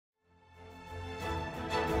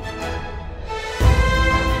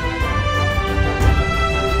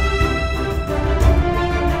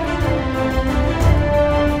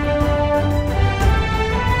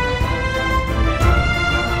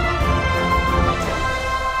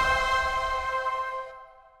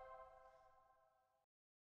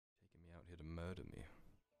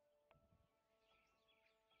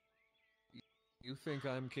You think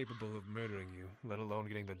I'm capable of murdering you, let alone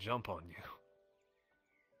getting the jump on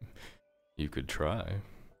you? You could try.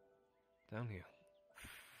 Down here.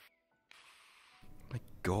 My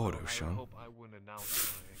God, I Oshan. hope I wouldn't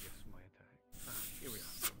announce my attack. Here we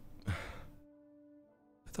are.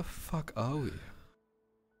 Where the fuck are we?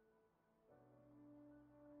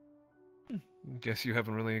 Guess you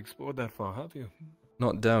haven't really explored that far, have you?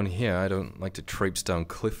 Not down here. I don't like to traipse down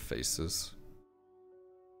cliff faces.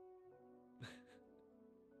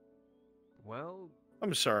 Well,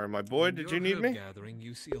 I'm sorry, my boy. Did you need me? Gathering,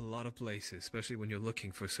 you see a lot of places, especially when you're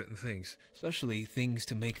looking for certain things, especially things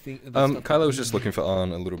to make things. Kylo was just looking for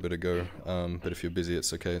Arn a little bit ago. But if you're busy,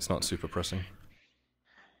 it's okay. It's not super pressing.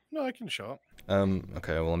 No, I can show up.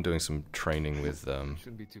 Okay. Well, I'm doing some training with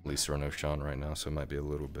Shouldn't be too bad. Lisa and Oshan right now, so it might be a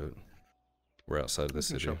little bit. We're outside of the I can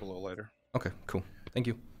city. show up a little later. Okay, cool. Thank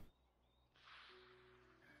you. There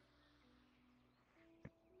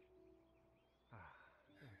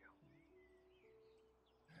we go.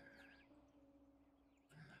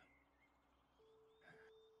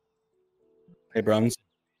 Hey, Browns.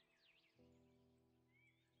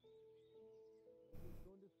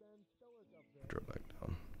 Drop back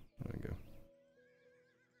down. There we go.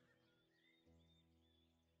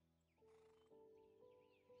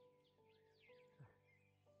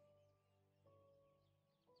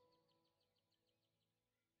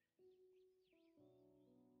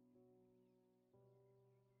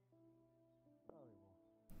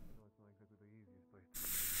 It's not exactly the easiest place to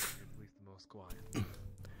be, at least the most quiet.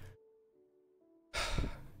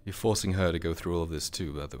 You're forcing her to go through all of this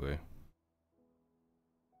too, by the way.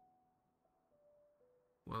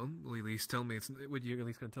 Well, will you at least tell me it's? Would you at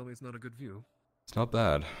least gonna tell me it's not a good view? It's not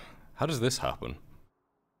bad. How does this happen?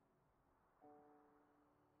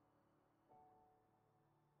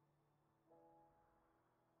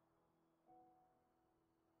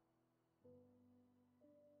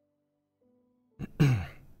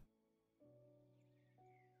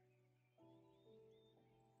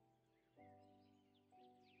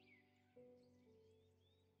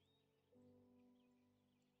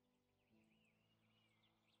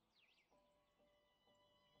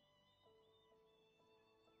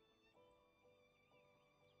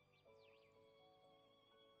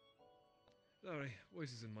 Sorry,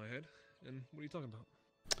 voices in my head. And what are you talking about?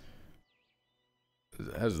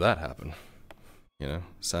 How does that happen? You know,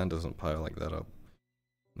 sand doesn't pile like that up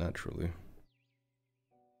naturally.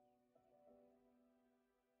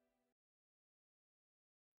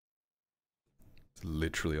 It's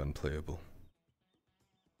literally unplayable.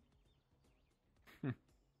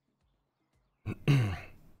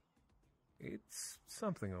 It's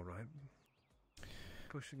something, all right.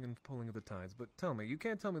 Pushing and pulling of the tides, but tell me, you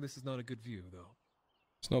can't tell me this is not a good view, though.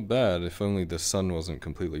 It's not bad, if only the sun wasn't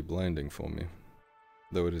completely blinding for me.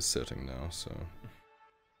 Though it is setting now, so...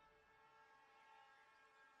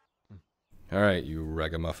 Alright, you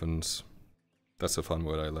ragamuffins. That's a fun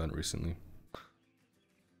word I learned recently.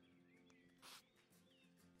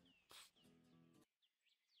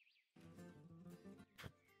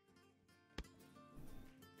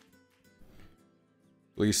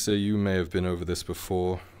 Lisa, you may have been over this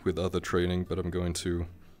before with other training, but I'm going to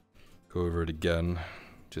go over it again.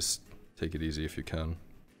 Just take it easy if you can.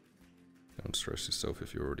 Don't stress yourself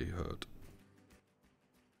if you're already hurt.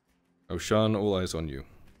 Oshan, all eyes on you.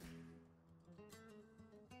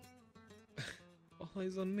 All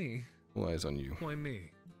eyes on me. All eyes on you. Why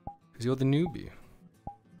me? Because you're the newbie.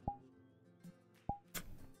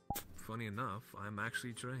 Funny enough, I'm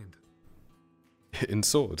actually trained. In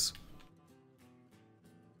swords.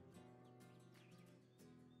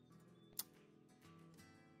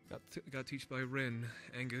 Got taught by Rin,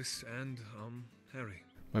 Angus, and, Harry.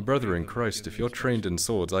 My brother in Christ, if you're trained in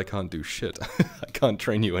swords, I can't do shit. I can't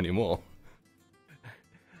train you anymore.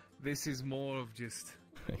 This is more of just...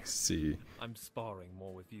 I see. I'm sparring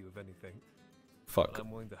more with you, if anything. Fuck. But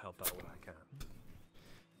I'm willing to help out when I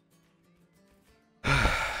can.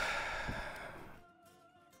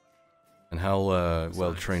 And how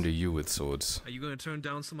well trained are you with swords? Are you going to turn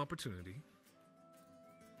down some opportunity?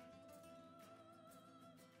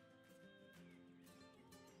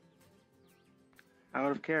 Out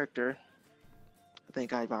of character. I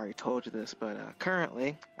think I've already told you this, but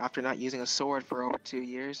currently, after not using a sword for over 2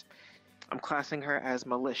 years, I'm classing her as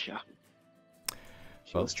militia.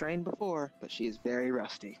 She was trained before, but she is very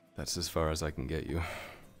rusty. That's as far as I can get you.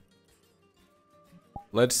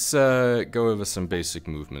 Let's go over some basic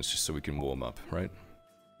movements just so we can warm up, right?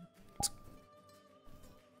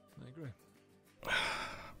 I agree.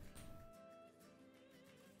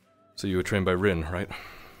 So you were trained by Rin, right?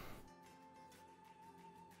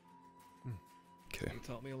 Okay. He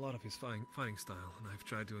taught me a lot of his fighting style, and I've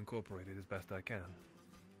tried to incorporate it as best I can.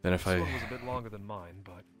 Then if This I one was a bit longer than mine,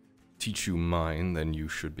 but teach you mine, then you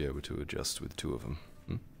should be able to adjust with 2 of them.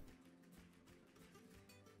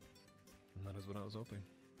 that is what I was hoping.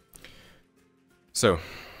 So,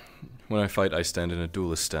 when I fight, I stand in a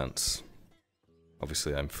duelist stance.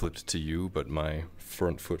 Obviously, I'm flipped to you, but my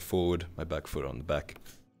front foot forward, my back foot on the back,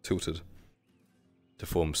 tilted to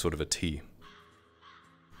form sort of a T.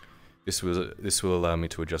 This will allow me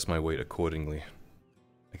to adjust my weight accordingly.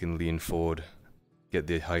 I can lean forward, get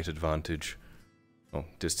the height advantage, or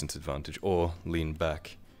distance advantage, or lean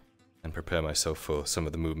back and prepare myself for some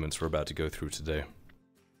of the movements we're about to go through today.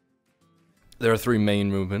 There are 3 main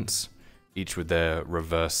movements, each with their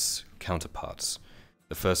reverse counterparts.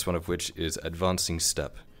 The first one of which is advancing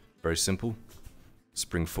step. Very simple.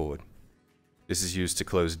 Spring forward. This is used to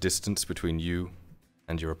close distance between you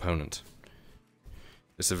and your opponent.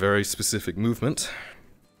 It's a very specific movement,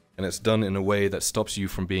 and it's done in a way that stops you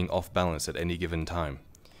from being off balance at any given time.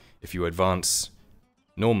 If you advance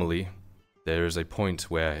normally, there is a point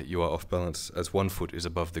where you are off balance as one foot is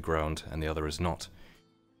above the ground and the other is not.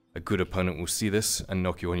 A good opponent will see this and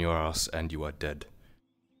knock you on your ass and you are dead.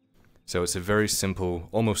 So it's a very simple,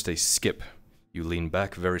 almost a skip. You lean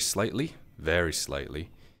back very slightly,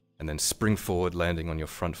 and then spring forward, landing on your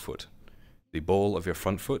front foot. The ball of your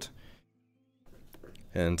front foot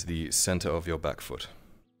and the center of your back foot.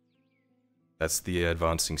 That's the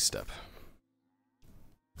advancing step.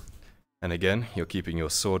 And again, you're keeping your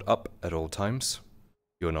sword up at all times.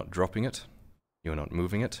 You're not dropping it. You're not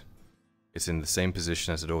moving it. It's in the same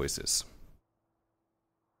position as it always is.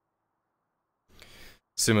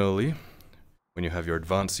 Similarly, when you have your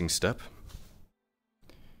advancing step,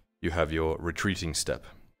 you have your retreating step.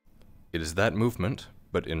 It is that movement,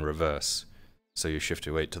 but in reverse. So you shift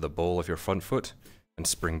your weight to the ball of your front foot and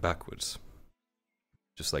spring backwards.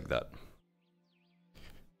 Just like that.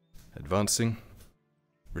 Advancing,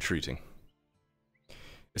 retreating.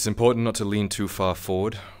 It's important not to lean too far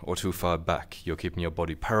forward or too far back. You're keeping your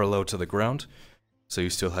body parallel to the ground, so you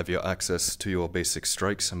still have your access to your basic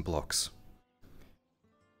strikes and blocks.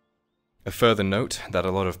 A further note that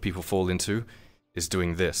a lot of people fall into is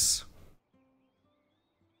doing this.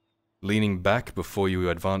 Leaning back before you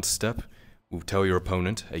advance step will tell your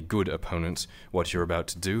opponent, a good opponent, what you're about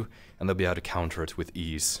to do, and they'll be able to counter it with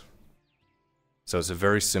ease. So it's a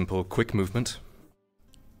very simple, quick movement,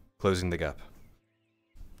 closing the gap,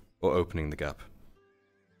 or opening the gap.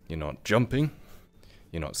 You're not jumping,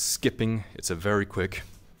 you're not skipping, it's a very quick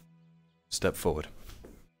step forward.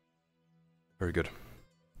 Very good.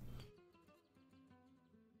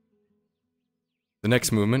 The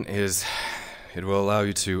next movement is, it will allow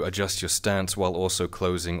you to adjust your stance while also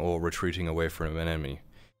closing or retreating away from an enemy.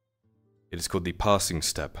 It is called the passing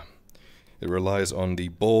step. It relies on the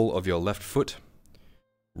ball of your left foot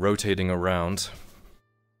rotating around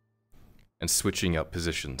and switching up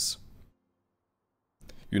positions.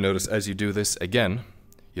 You notice as you do this, again,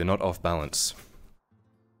 you're not off balance.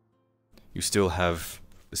 You still have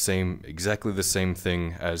the same, exactly the same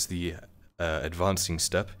thing as the advancing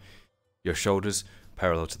step. Your shoulders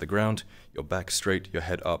parallel to the ground, your back straight, your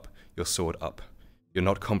head up, your sword up. You're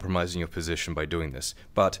not compromising your position by doing this,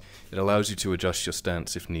 but it allows you to adjust your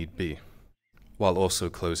stance if need be, while also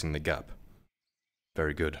closing the gap.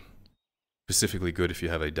 Very good. Specifically good if you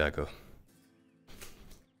have a dagger.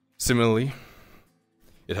 Similarly,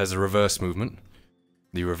 it has a reverse movement,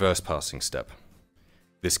 the reverse passing step.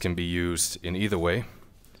 This can be used in either way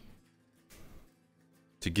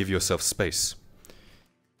to give yourself space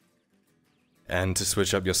and to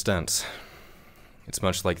switch up your stance. It's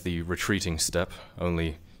much like the retreating step,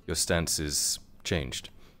 only your stance is changed.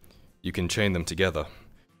 You can chain them together.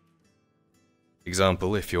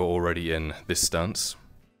 Example, if you're already in this stance,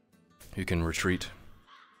 you can retreat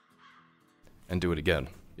and do it again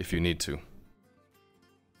if you need to.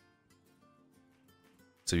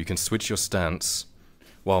 So you can switch your stance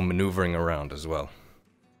while maneuvering around as well.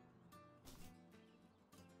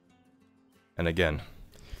 And again,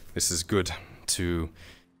 this is good to,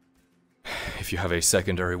 if you have a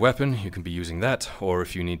secondary weapon, you can be using that, or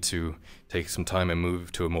if you need to take some time and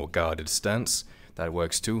move to a more guarded stance, that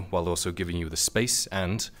works too, while also giving you the space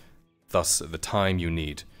and thus the time you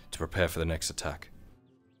need to prepare for the next attack.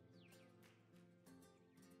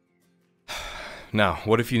 Now,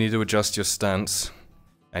 what if you need to adjust your stance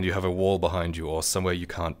and you have a wall behind you or somewhere you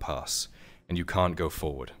can't pass and you can't go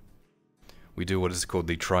forward? We do what is called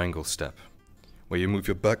the triangle step, where you move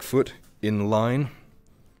your back foot in line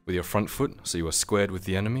with your front foot, so you are squared with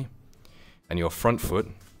the enemy, and your front foot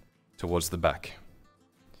towards the back.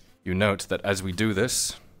 You note that as we do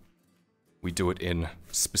this, we do it in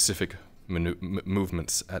specific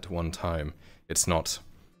movements at one time. It's not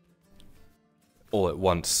all at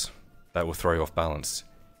once that will throw you off balance.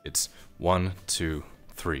 It's 1, 2,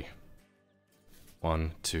 3.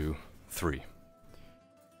 1, 2, 3.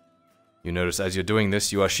 You notice as you're doing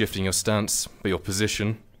this, you are shifting your stance, but your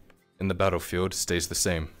position in the battlefield stays the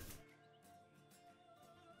same.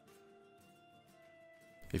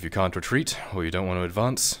 If you can't retreat, or you don't want to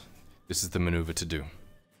advance, this is the maneuver to do.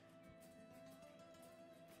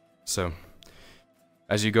 So,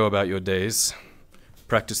 as you go about your days,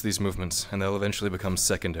 practice these movements, and they'll eventually become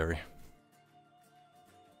secondary.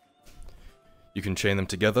 You can chain them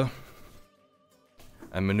together,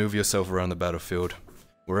 and maneuver yourself around the battlefield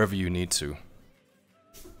wherever you need to.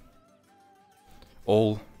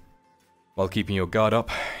 All while keeping your guard up,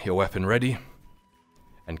 your weapon ready,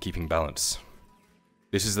 and keeping balance.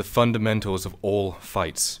 This is the fundamentals of all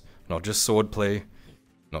fights, not just sword play,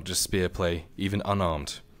 not just spear play, even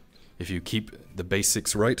unarmed. If you keep the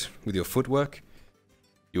basics right with your footwork,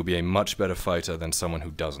 you'll be a much better fighter than someone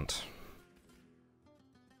who doesn't.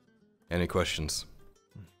 Any questions?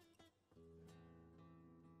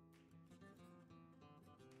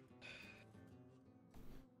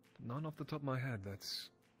 None off the top of my head. That's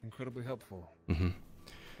incredibly helpful. Mm-hmm.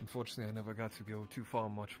 Unfortunately, I never got to go too far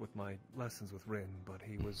much with my lessons with Rin, but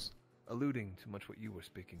he was alluding to much what you were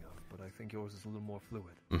speaking of, but I think yours is a little more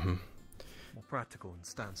fluid. Mm-hmm. More practical and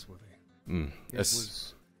stance-worthy. It Yes.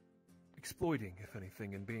 was exploiting, if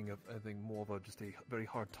anything, and being, I think, more of just a very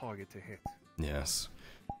hard target to hit. Yes.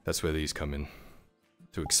 That's where these come in.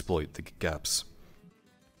 To exploit the gaps.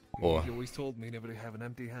 He always told me never to have an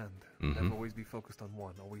empty hand. Never always be focused on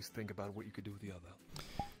one. Always think about what you could do with the other.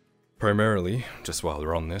 Primarily, just while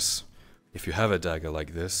we're on this, if you have a dagger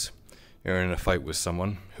like this, you're in a fight with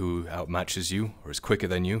someone who outmatches you or is quicker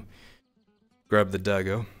than you, grab the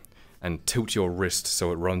dagger and tilt your wrist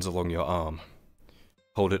so it runs along your arm.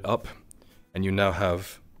 Hold it up, and you now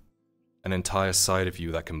have an entire side of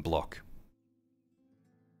you that can block.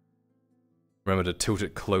 Remember to tilt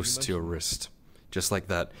it close to your wrist. Just like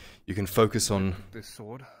that. You can focus on... This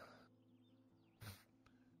sword.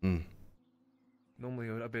 Mm. Normally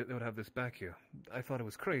it would have this back here. I thought it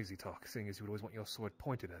was crazy talk, seeing as you would always want your sword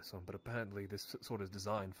pointed at some, but apparently this sword is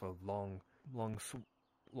designed for long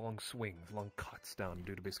swings, long cuts down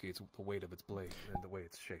due to basically the weight of its blade and the way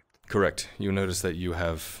it's shaped. Correct. You notice that you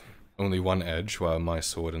have only one edge, while my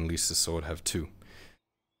sword and Lisa's sword have two.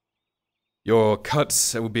 Your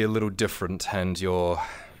cuts will be a little different, and your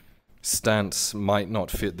stance might not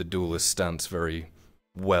fit the duelist stance very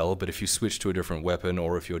well, but if you switch to a different weapon,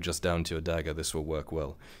 or if you're just down to your dagger, this will work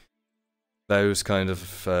well. Those kind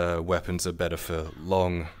of weapons are better for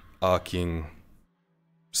long, arcing,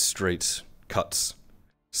 straight cuts,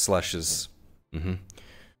 slashes.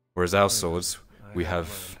 Whereas our swords, we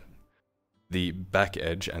have the back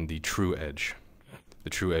edge and the true edge. The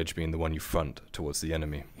true edge being the one you front towards the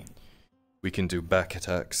enemy. We can do back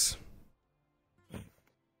attacks.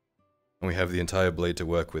 And we have the entire blade to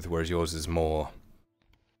work with, whereas yours is more...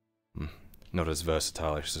 not as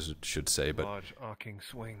versatile, I should say, but... Large arcing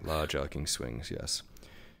swings. Large arcing swings, yes.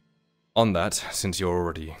 On that, since you're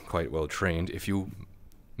already quite well trained, if you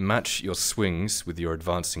match your swings with your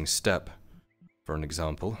advancing step, for an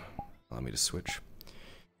example, allow me to switch.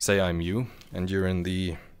 Say I'm you, and you're in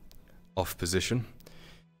the off position.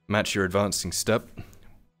 Match your advancing step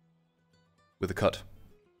with a cut.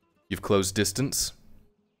 You've closed distance,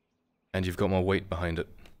 and you've got more weight behind it.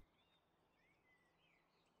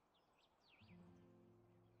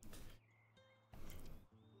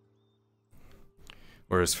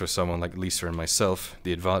 Whereas for someone like Lisa and myself,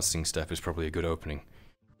 the advancing step is probably a good opening.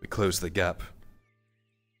 We close the gap,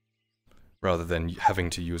 rather than having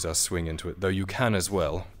to use our swing into it. Though you can as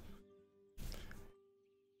well.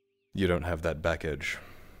 You don't have that back edge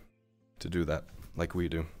to do that, like we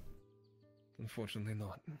do. Unfortunately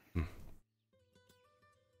not.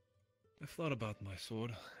 I've thought about my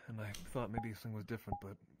sword, and I thought maybe this thing was different,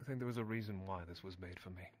 but I think there was a reason why this was made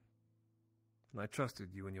for me. And I trusted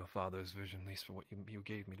you and your father's vision, at least for what you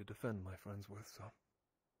gave me to defend my friends with, so...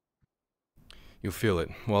 You'll feel it.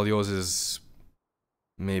 While yours is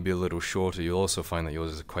maybe a little shorter, you'll also find that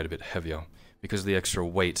yours is quite a bit heavier, because of the extra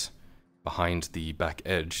weight behind the back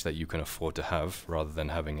edge that you can afford to have, rather than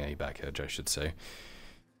having a back edge, I should say.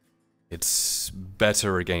 It's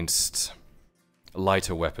better against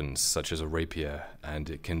lighter weapons, such as a rapier, and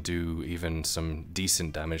it can do even some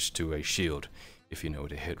decent damage to a shield, if you know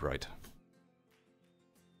to hit right.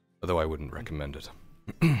 Although I wouldn't recommend it.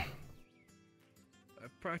 I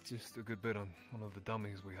practiced a good bit on one of the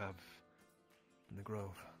dummies we have in the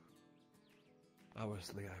grove.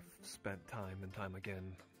 Obviously, I've spent time and time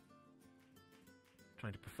again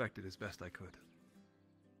trying to perfect it as best I could.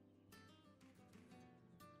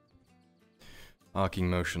 Arcing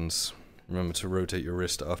motions. Remember to rotate your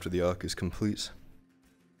wrist after the arc is complete.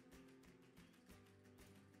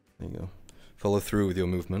 There you go. Follow through with your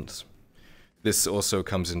movements. This also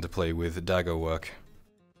comes into play with dagger work.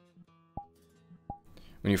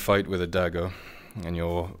 When you fight with a dagger and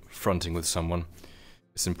you're fronting with someone,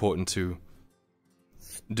 it's important to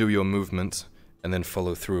do your movement and then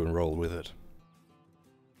follow through and roll with it.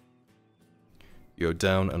 You go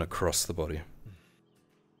down and across the body.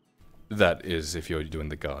 That is if you're doing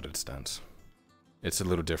the guarded stance. It's a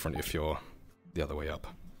little different if you're the other way up.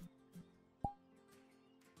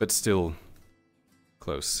 But still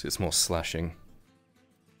close. It's more slashing.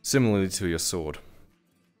 Similarly to your sword.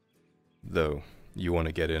 Though, you want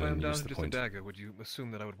to get in and use the point. If I'm down just a dagger, would you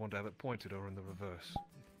assume that I would want to have it pointed or in the reverse?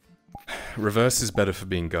 Reverse is better for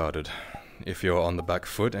being guarded. If you're on the back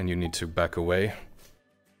foot and you need to back away,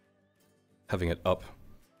 having it up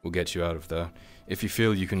will get you out of there. If you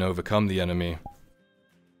feel you can overcome the enemy,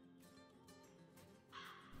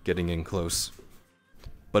 getting in close,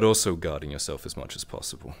 but also guarding yourself as much as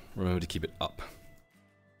possible. Remember to keep it up.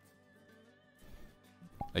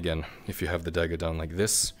 Again, if you have the dagger down like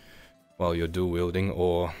this, while you're dual wielding,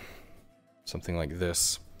 or something like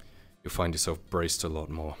this, you'll find yourself braced a lot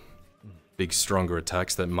more. Big, stronger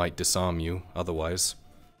attacks that might disarm you otherwise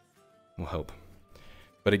will help.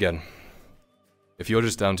 But again, if you're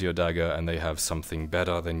just down to your dagger and they have something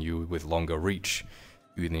better than you with longer reach,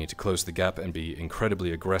 you either need to close the gap and be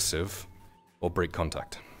incredibly aggressive, or break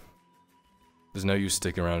contact. There's no use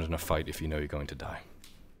sticking around in a fight if you know you're going to die.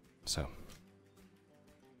 So,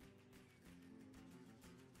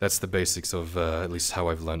 that's the basics of at least how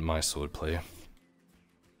I've learned my swordplay.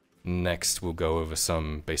 Next, we'll go over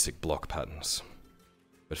some basic block patterns.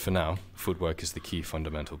 But for now, footwork is the key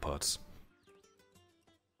fundamental parts.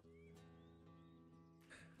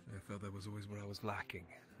 I felt that was always where I was lacking.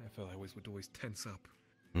 I felt I would always tense up.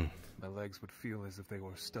 My legs would feel as if they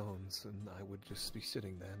were stones, and I would just be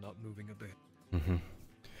sitting there, not moving a bit.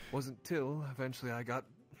 Wasn't till eventually I got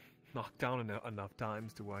knocked down enough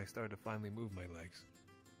times to where I started to finally move my legs.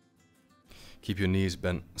 Keep your knees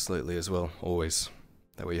bent slightly as well, always.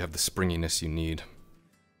 That way you have the springiness you need.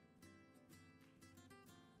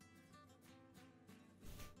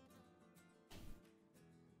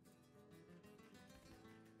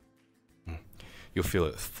 You'll feel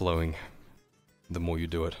it flowing the more you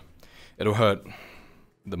do it. It'll hurt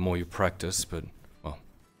the more you practice, but, well,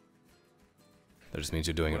 that just means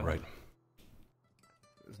you're doing it right.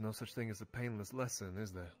 There's no such thing as a painless lesson,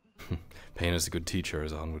 is there? Pain is a good teacher,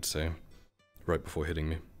 as Arn would say, right before hitting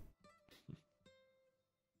me.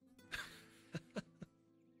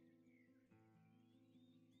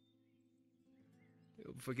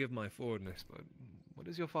 Forgive my forwardness, but what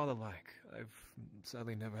is your father like? I've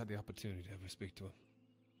sadly never had the opportunity to ever speak to him.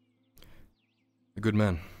 A good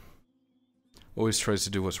man. Always tries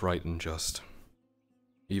to do what's right and just.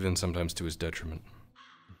 Even sometimes to his detriment.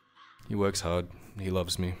 He works hard, he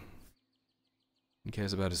loves me. He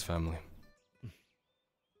cares about his family.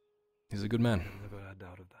 He's a good man. Never had a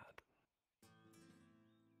doubt of that.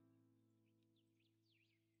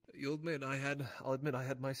 I'll admit I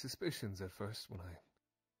had my suspicions at first when I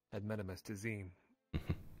had met him as Tazim.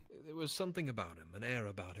 There was something about him, an air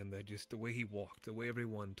about him, that just the way he walked, the way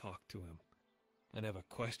everyone talked to him. I never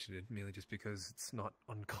questioned it, merely just because it's not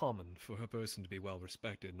uncommon for a person to be well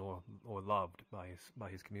respected or loved by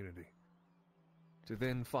his community. To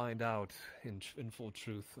then find out in full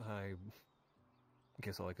truth, I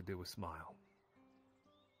guess all I could do was smile.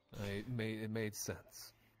 It made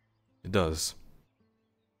sense. It does.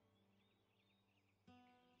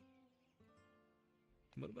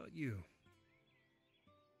 What about you?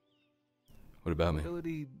 What about me?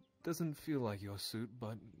 Ability doesn't feel like your suit,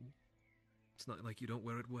 but it's not like you don't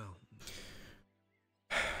wear it well.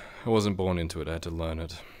 I wasn't born into it, I had to learn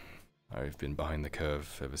it. I've been behind the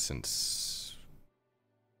curve ever since,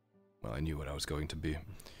 well, I knew what I was going to be.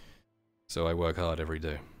 So I work hard every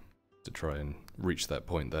day to try and reach that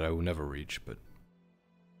point that I will never reach, but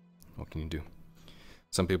what can you do?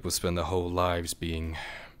 Some people spend their whole lives being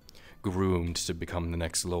groomed to become the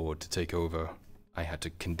next lord, to take over. I had to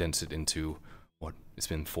condense it into, what, it's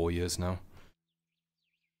been 4 years now?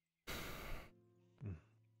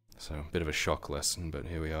 So, a bit of a shock lesson, but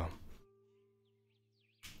here we are.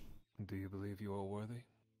 Do you believe you are worthy?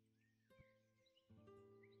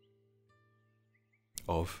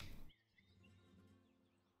 Of?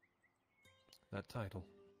 That title.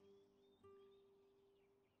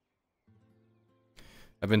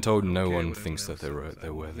 I've been told I don't no care one what thinks that anyone else says, I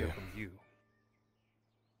they're wanna hear worthy. from you.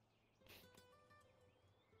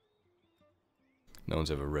 No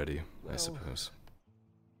one's ever ready, I Well, suppose.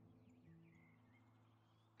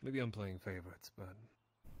 Maybe I'm playing favorites, but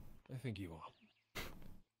I think you are.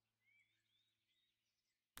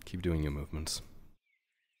 Keep doing your movements.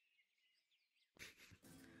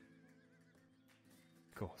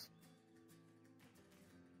 Of course.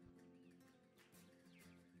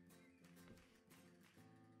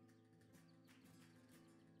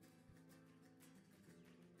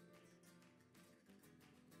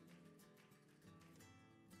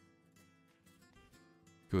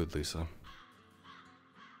 Good, Lisa.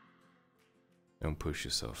 Don't push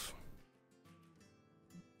yourself.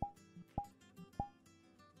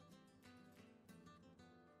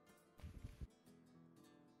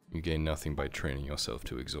 You gain nothing by training yourself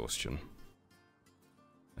to exhaustion.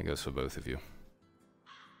 That goes for both of you.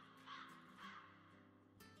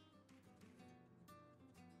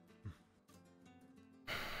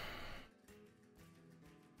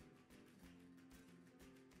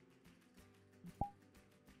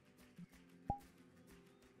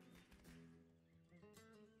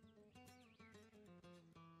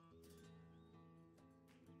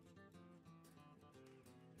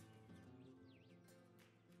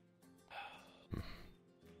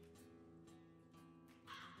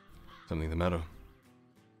 Something the matter?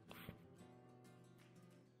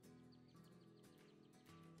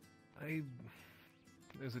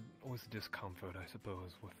 There's always a discomfort, I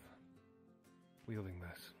suppose, with wielding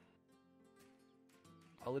this.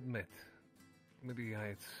 I'll admit, maybe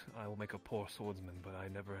I will make a poor swordsman, but I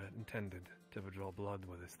never had intended to ever draw blood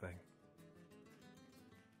with this thing.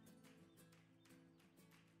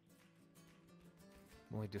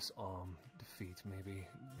 Only disarm, defeat, maybe,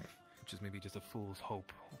 which is maybe just a fool's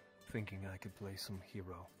hope, thinking I could play some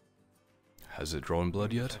hero. Has it drawn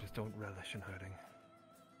blood yet? I just don't relish in hurting.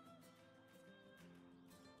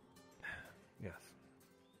 Yes.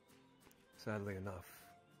 Sadly enough,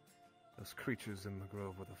 those creatures in the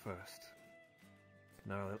grove were the first.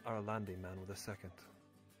 And our landing man were the second.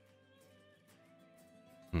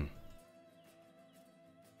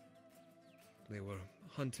 They were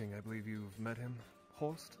hunting, I believe you've met him.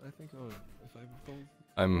 Horst, I think, or if I recall.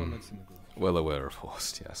 I'm well aware of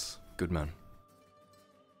Horst, yes. Good man.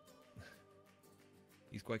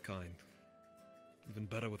 He's quite kind. Even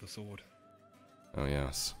better with a sword. Oh,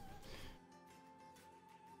 yes.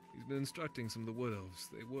 He's been instructing some of the wood elves.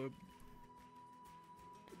 They were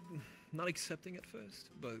not accepting at first,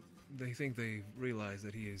 but they think they realize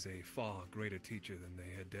that he is a far greater teacher than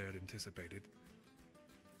they had dared anticipated.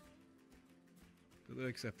 So they're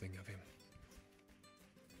accepting of him.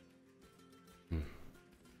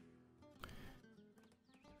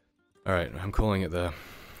 Alright, I'm calling it there.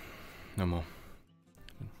 No more.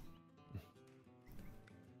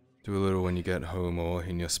 Do a little when you get home or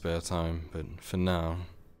in your spare time, but for now,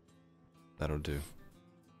 that'll do.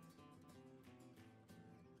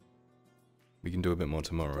 We can do a bit more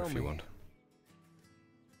tomorrow if you want.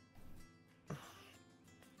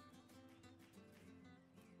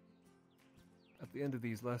 At the end of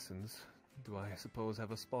these lessons, do I suppose have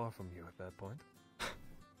a spar from you at that point?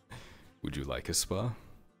 Would you like a spa?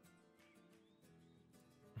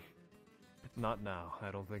 Not now.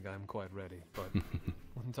 I don't think I'm quite ready, but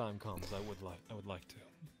when time comes, I would like to.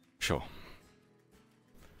 Sure.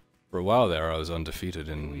 For a while there, I was undefeated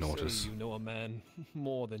in Nautis. Say you know a man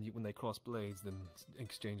more than you when they cross blades than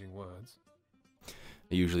exchanging words.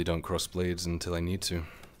 I usually don't cross blades until I need to,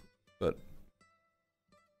 but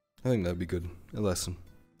I think that'd be good. A lesson.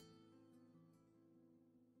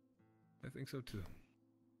 I think so too.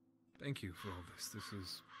 Thank you for all this. This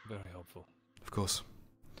is very helpful. Of course.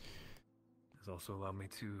 It's also allowed me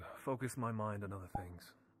to focus my mind on other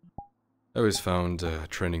things. I always found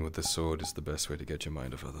training with the sword is the best way to get your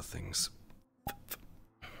mind off other things.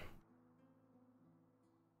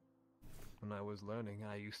 When I was learning,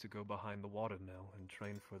 I used to go behind the water mill and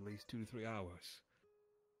train for at least 2 to 3 hours.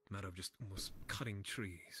 A matter of just almost cutting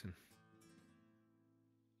trees and...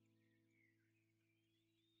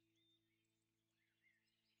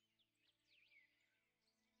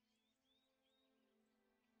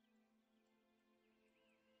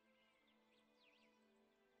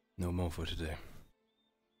 No more for today.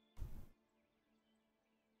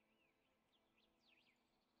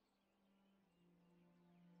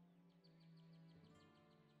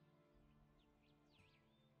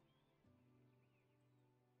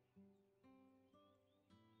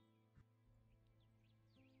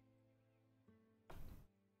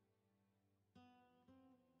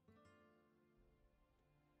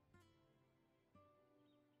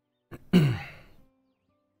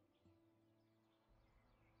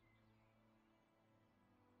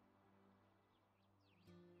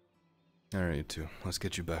 Alright, you two. Let's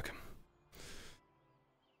get you back.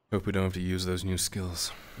 Hope we don't have to use those new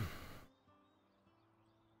skills.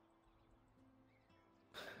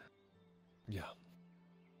 Yeah.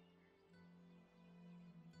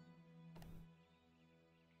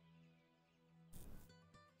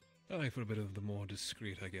 Trying for a bit of the more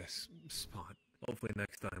discreet, I guess, spot. Hopefully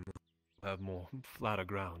next time we'll have more flatter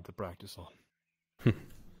ground to practice on.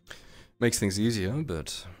 Makes things easier,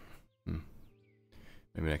 but...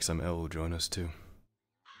 maybe next time Elle will join us too.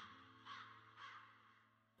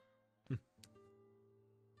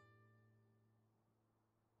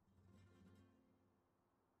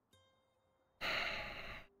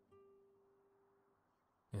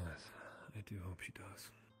 Yes, I do hope she does.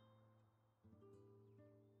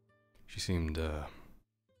 She seemed,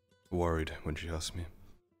 worried when she asked me.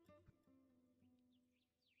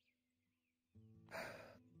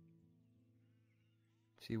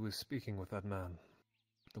 She was speaking with that man,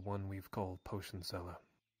 the one we've called Potion Seller.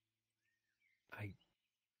 I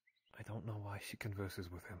don't know why she converses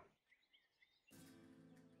with him.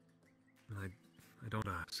 I don't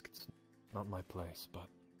ask. It's not my place, but...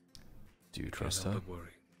 Do you trust can't her? help but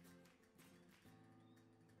worry.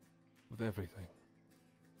 With everything.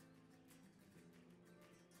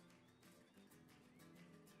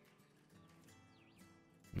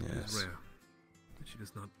 It is Yes. rare that she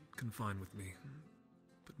does not confine with me,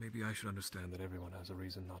 but maybe I should understand that everyone has a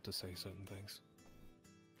reason not to say certain things.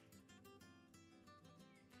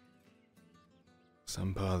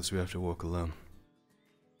 Some paths we have to walk alone.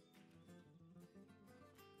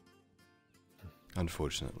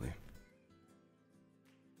 Unfortunately.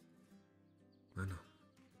 I know.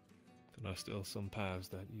 There are still some paths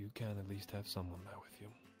that you can at least have someone there with you.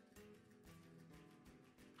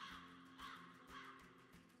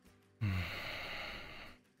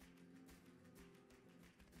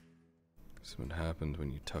 This is what happened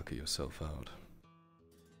when you tucker yourself out.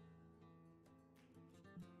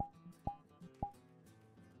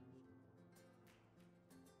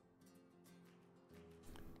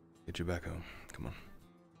 Get you back home. Come on.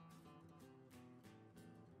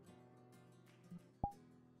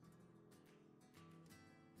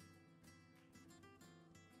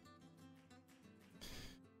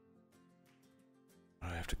 Do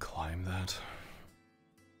I have to climb that?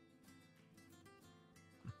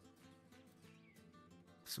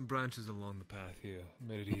 Some branches along the path here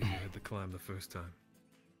made it easier to climb the first time.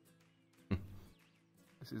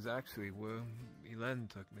 This is actually where Elen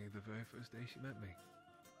took me the very first day she met me.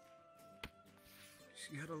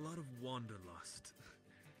 She had a lot of wanderlust,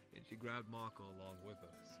 and she grabbed Marco along with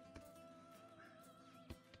us.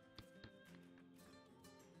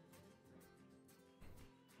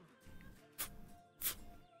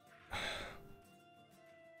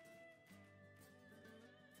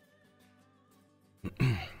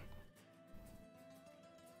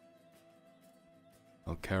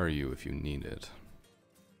 I'll carry you if you need it.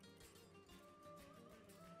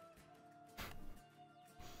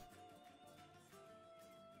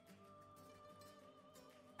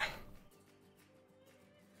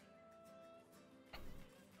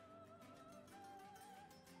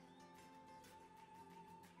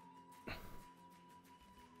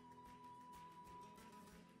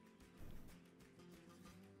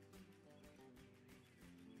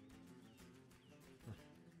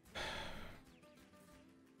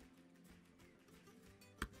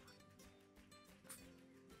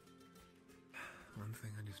 One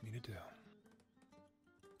thing I just need to do.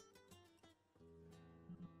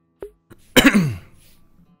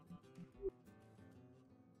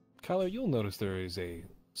 Kyler, you'll notice there is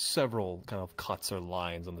several kind of cuts or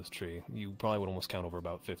lines on this tree. You probably would almost count over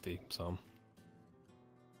about 50, some.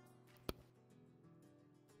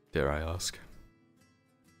 Dare I ask?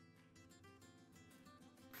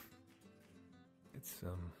 It's,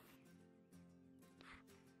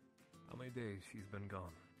 how many days she's been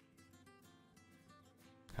gone?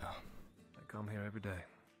 Oh. I come here every day.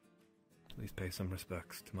 At least pay some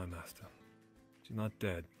respects to my master. She's not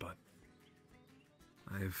dead, but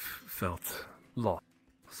I've felt lost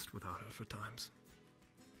without her for times.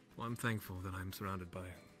 Well, I'm thankful that I'm surrounded by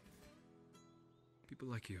people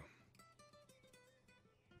like you.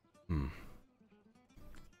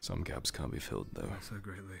 Some gaps can't be filled, though. So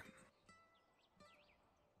greatly.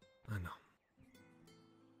 I know.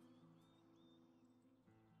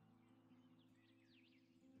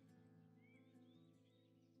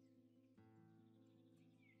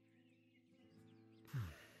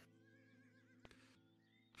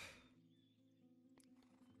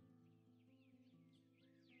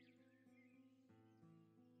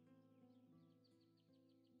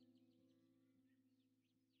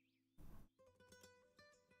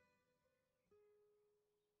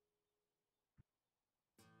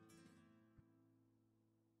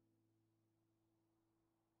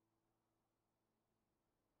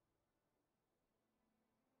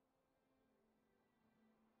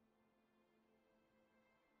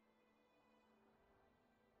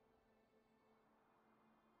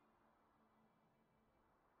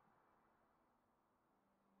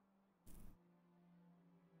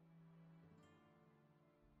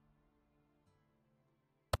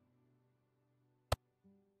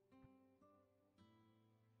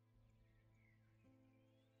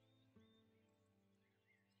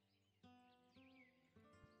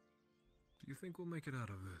 you think we'll make it out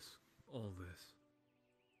of this? All this?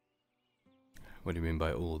 What do you mean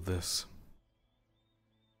by all this?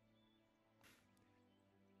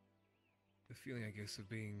 The feeling, I guess, of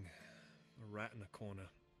being a rat in a corner,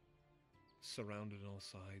 surrounded on all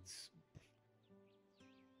sides.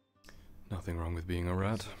 Nothing wrong with being a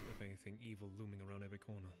rat. If anything, evil looming around every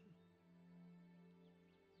corner.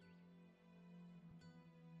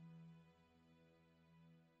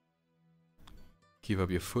 Keep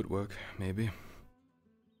up your footwork, maybe.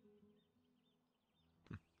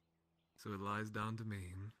 So it lies down to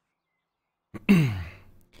me.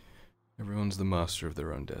 Everyone's the master of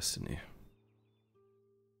their own destiny.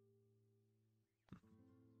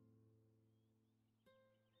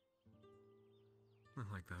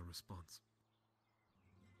 I like that response.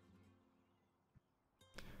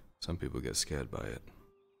 Some people get scared by it.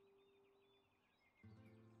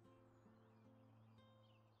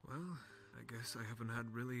 Well, I guess I haven't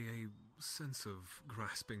had really a sense of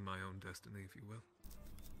grasping my own destiny, if you will.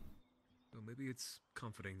 So maybe it's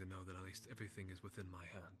comforting to know that at least everything is within my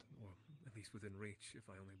hand, or at least within reach, if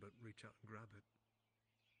I only but reach out and grab it.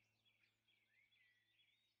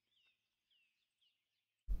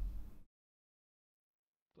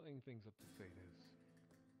 Playing things up to fate is...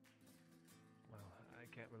 well, I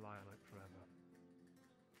can't rely on it forever.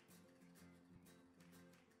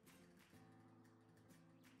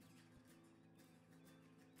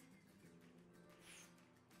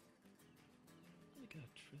 I gotta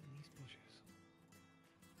trim these bushes.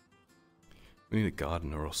 We need a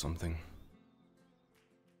gardener or something.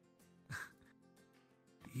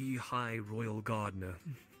 The High Royal Gardener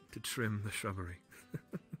to trim the shrubbery.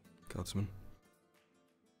 Guardsman.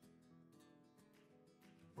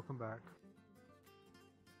 Welcome back.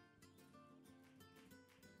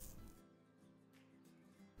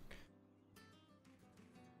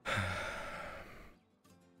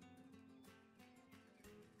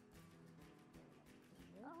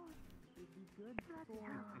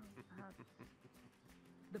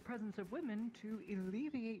 The presence of women to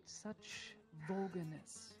alleviate such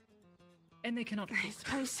vulgarness. And they cannot I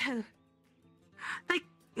suppose so. Like,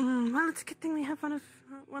 well, it's a good thing we have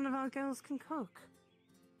one of our girls can cook.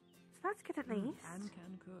 So that's good at least. And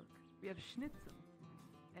can cook. We have schnitzel.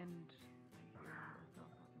 And...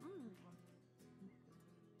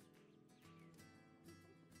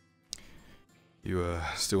 You,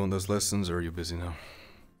 still want those lessons, or are you busy now?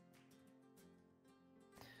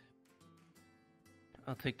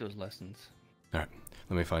 I'll take those lessons. Alright,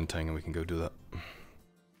 let me find Tang and we can go do that.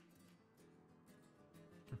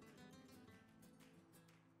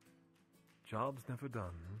 Job's never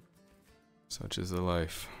done. Such is the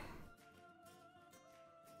life.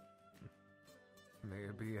 May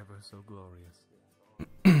it be ever so glorious.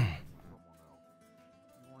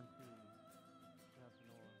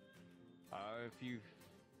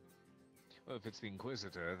 If it's the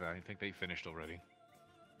Inquisitor, then I think they finished already.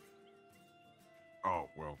 Oh,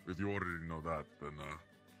 well, if you already know that, then,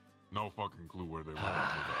 no fucking clue where they went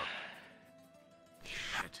after that.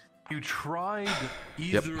 Shit. You tried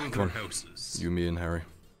Yep, either of come their on. houses. You, me, and Harry.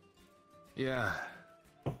 Yeah.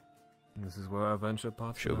 This is where our venture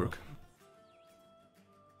pops Shilbrook.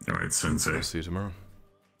 Alright, Sensei. I'll see you tomorrow.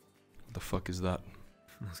 What the fuck is that?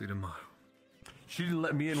 I'll see you tomorrow. She didn't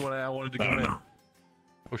let me in when I wanted to go in.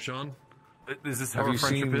 Oh, Sean? Is this how Have our you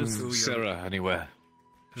friendship seen is? Sarah anywhere?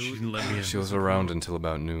 She didn't let me in. She was around until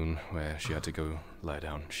about noon, where she had to go lie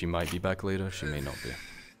down. She might be back later, she may not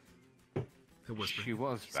be. She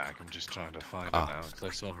was back. I'm just trying to find her now because I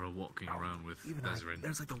saw her walking around with Ezrin.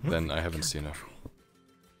 Then I haven't seen her.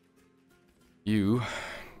 You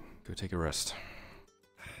go take a rest.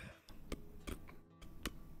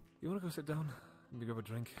 You wanna go sit down? Maybe grab a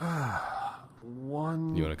drink?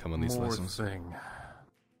 One You wanna come on these more lessons? thing.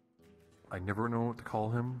 I never know what to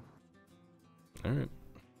call him. Alright.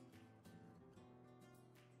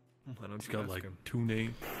 Why don't He's you got ask like him? 2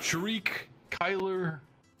 names. Sharik, Kyler.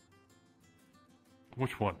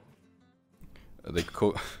 Which one? They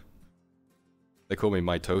call me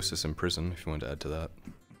mitosis in prison, if you want to add to that.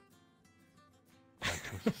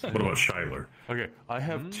 What about Shiler? Okay, I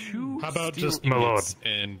have 2. How about steel just my lord? ingots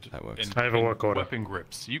and That works. and- I have a and work order. Weapon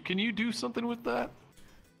grips. Can you do something with that?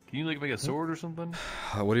 Can you like make a sword or something?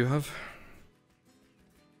 What do you have?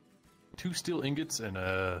 2 steel ingots and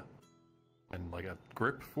like a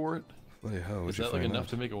grip for it. Bloody hell, Is would you that like find enough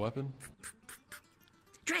that? to make a weapon?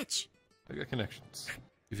 Stretch. I got connections.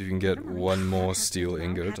 If you can get one more steel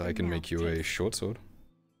ingot, I can make you a short sword.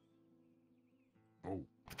 Oh,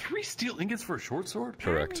 3 steel ingots for a short sword?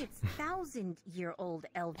 Correct. Apparently it's 1,000-year-old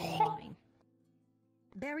elven wine.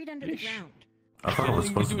 Buried under the Ish. ground. I thought it was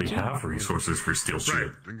supposed to be half resources for steel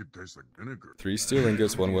shield. I think it tastes like vinegar. 3 steel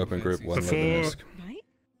ingots, 1 weapon grip, 1 leather disc. Right?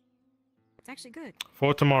 It's actually good.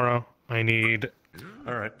 For tomorrow, I need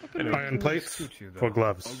Alright. iron plates for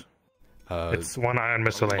gloves. It's 1 iron Oh,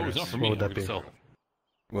 it's miscellaneous. not for What me. would that be?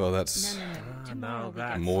 Well, that's Tomorrow we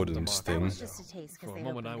can- Morden's thing. Just a taste, 'cause For a they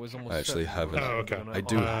moment, opened I the was trap. almost I actually certain have that it. Oh, okay. I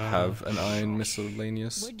do have an iron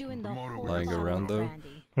miscellaneous We're doing the whole lying bottle around of though.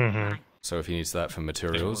 brandy. Mm-hmm. So if he needs that for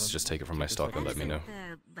materials, just take it from my stock and let me know.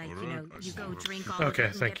 Like, you know, you go drink all Okay, of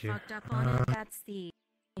it and thank get you. fucked up on it. That's the...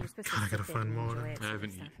 You're supposed to God, I gotta sip it find and more. enjoy it, I sort haven't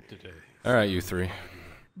of eaten today. Alright, you 3. Bye,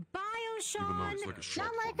 Even though Sean! it's like a shot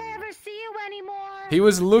Not like for me. I ever see you anymore. He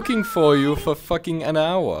was looking for you for fucking an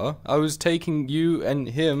hour. I was taking you and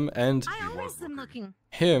him and I always am looking.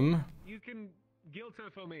 him. You can guilt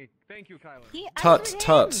her for me. Thank you, Kyler. I Tut was with him.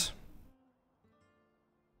 tut.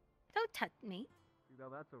 Don't touch me. No,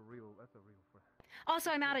 that's a real friend. Also,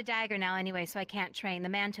 I'm out of dagger now anyway, so I can't train. The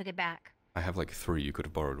man took it back. I have like 3. You could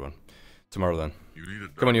have borrowed one. Tomorrow then. You need a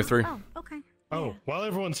Come on, you 3. Oh, okay. Oh, while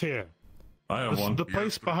everyone's here, I have one. the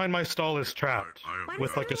place behind my stall is trapped I have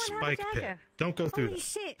with like a everyone have a spike pit. dagger? Don't go through Holy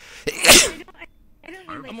this. shit. I don't need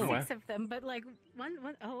I'm like aware. 6 of them, but like one.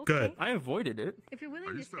 Oh, okay. Good. I avoided it. If you're willing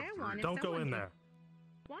I to used to have spare three. one, if Don't go someone in did- there.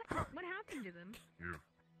 What? What happened to them? Here.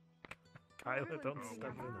 Kyla, don't Everyone's step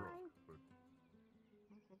saying in bye. it.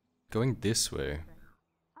 Going this way.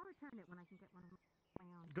 I'll return it when I can get one of my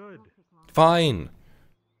own. Good. Won't take long. Fine.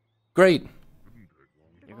 Great.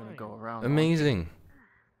 You're gonna go around. Amazing.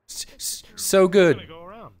 So good. Gonna go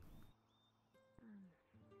around.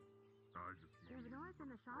 There's doors in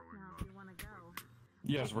the shop now if you want to go.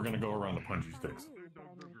 Yes, we're gonna go around the punchy sticks.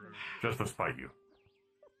 Just to spite you.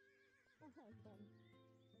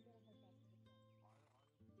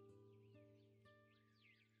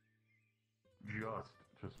 Just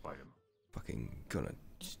to spite him. Fucking gonna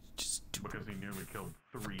just do Because he nearly killed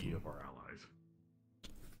 3 of our allies.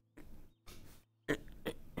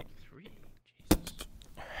 3. Jesus.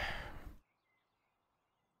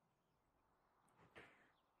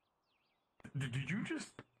 Did you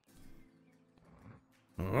just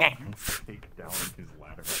take down his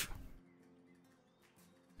ladder?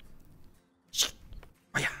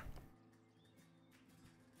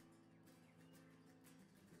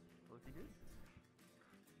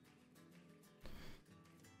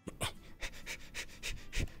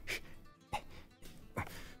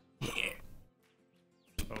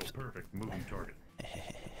 Oh, perfect. Moving target.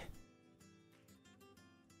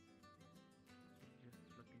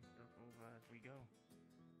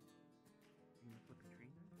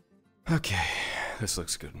 Okay, this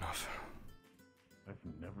looks good enough. I've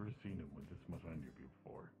never seen him with this much energy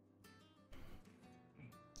before.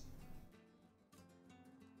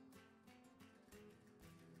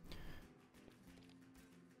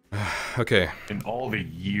 Okay. In all the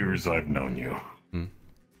years I've known you. Hmm.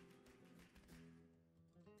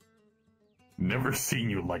 Never seen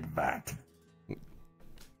you like that.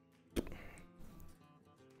 At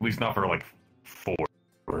least not for like 4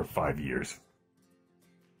 or 5 years.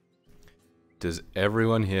 Does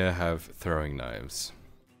everyone here have throwing knives?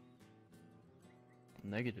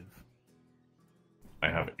 Negative. I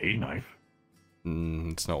have a knife.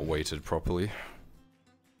 It's not weighted properly.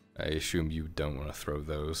 I assume you don't want to throw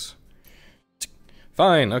those.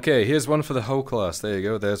 Fine, okay, here's one for the whole class. There you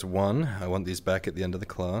go, there's one. I want these back at the end of the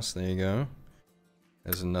class. There you go.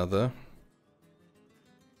 There's another.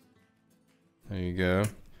 There you go.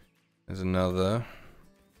 There's another.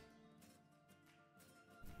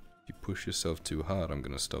 If you push yourself too hard, I'm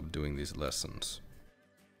gonna stop doing these lessons.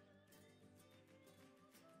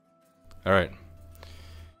 Alright.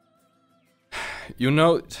 You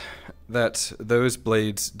note that those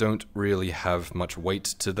blades don't really have much weight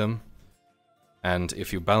to them. And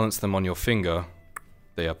if you balance them on your finger,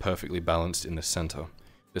 they are perfectly balanced in the center.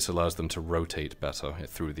 This allows them to rotate better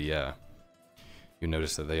through the air. You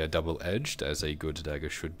notice that they are double-edged, as a good dagger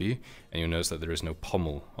should be, and you notice that there is no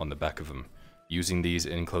pommel on the back of them. Using these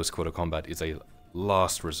in close-quarter combat is a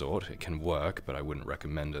last resort. It can work, but I wouldn't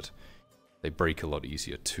recommend it. They break a lot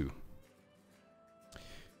easier too.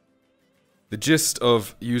 The gist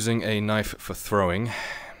of using a knife for throwing,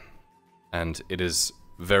 and it is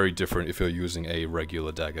very different if you're using a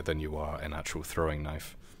regular dagger than you are an actual throwing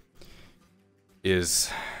knife,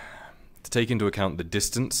 is to take into account the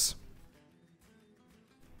distance,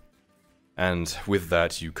 and with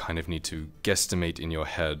that you kind of need to guesstimate in your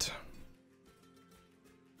head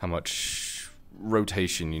how much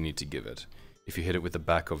rotation you need to give it. If you hit it with the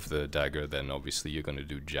back of the dagger, then obviously you're going to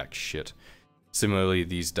do jack shit. Similarly,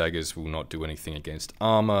 these daggers will not do anything against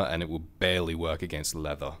armor, and it will barely work against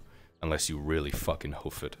leather, unless you really fucking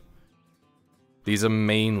hoof it. These are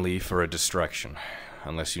mainly for a distraction,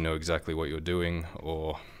 unless you know exactly what you're doing,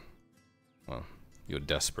 or, well, you're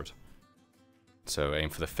desperate. So aim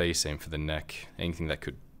for the face, aim for the neck, anything that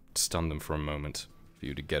could stun them for a moment, for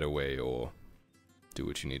you to get away or do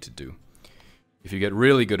what you need to do. If you get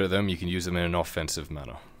really good at them, you can use them in an offensive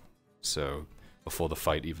manner. So, before the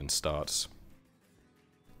fight even starts,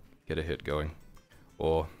 get a hit going.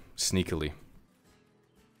 Or, sneakily,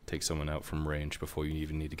 take someone out from range before you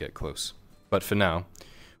even need to get close. But for now,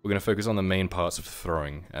 we're going to focus on the main parts of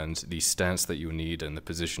throwing, and the stance that you need and the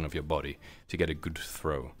position of your body to get a good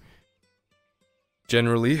throw.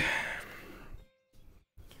 Generally,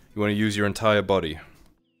 you want to use your entire body.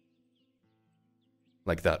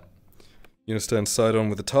 Like that. You're going to stand side on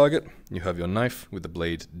with the target, you have your knife with the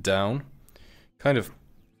blade down, kind of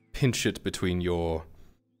pinch it between your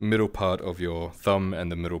middle part of your thumb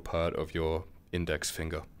and the middle part of your index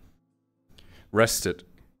finger. Rest it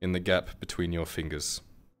in the gap between your fingers.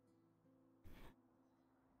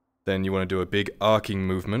 Then you want to do a big arcing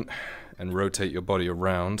movement and rotate your body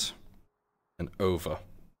around and over,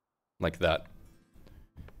 like that.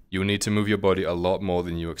 You'll need to move your body a lot more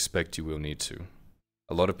than you expect you will need to.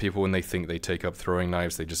 A lot of people, when they think they take up throwing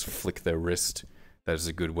knives, they just flick their wrist. That is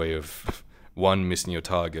a good way of, 1, missing your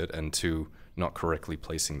target, and 2, not correctly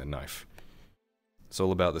placing the knife. It's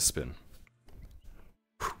all about the spin.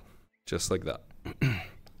 Just like that.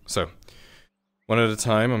 So, one at a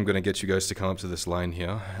time, I'm going to get you guys to come up to this line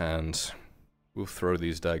here, and we'll throw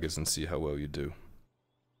these daggers and see how well you do.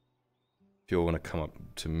 If you'll want to come up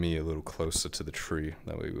to me a little closer to the tree,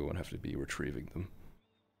 that way we won't have to be retrieving them.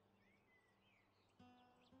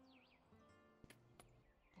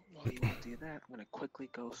 While you want to do that, I'm going to quickly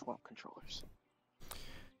go swap controllers.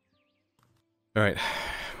 Alright,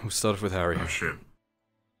 we'll start off with Harry. Oh shit.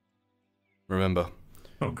 Remember.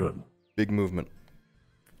 Oh good. Big movement.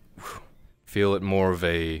 Feel it more of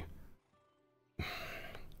a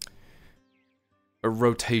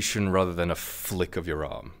rotation rather than a flick of your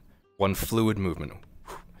arm. One fluid movement.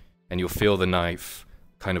 And you'll feel the knife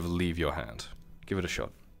kind of leave your hand. Give it a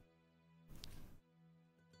shot.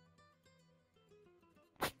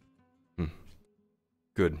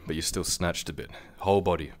 Good, but you still snatched a bit. Whole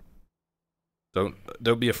body.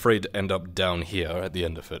 Don't be afraid to end up down here at the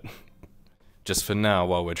end of it. Just for now,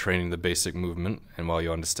 while we're training the basic movement, and while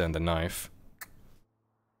you understand the knife,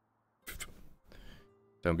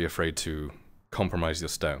 don't be afraid to compromise your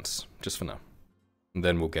stance, just for now. And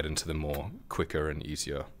then we'll get into the more quicker and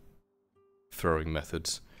easier throwing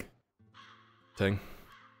methods. Tang?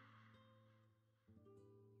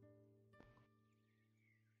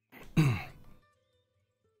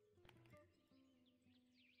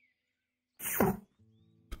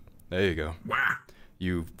 There you go. Wow.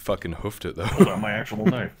 You fucking hoofed it though. Pulled out my actual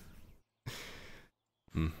knife.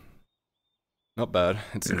 Not bad.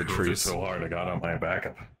 It's in the Hoofed it trees. so hard I got on my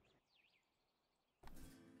backup.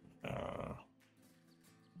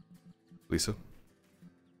 Lisa?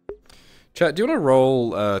 Chat, do you want to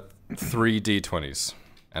roll 3 d20s?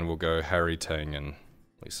 And we'll go Harry, Tang, and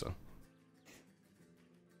Lisa.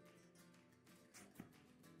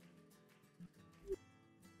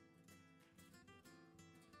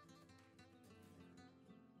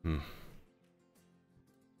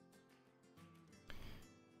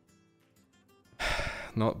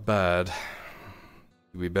 Not bad.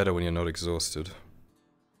 It'll be better when you're not exhausted.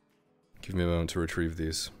 Give me a moment to retrieve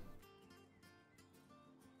these.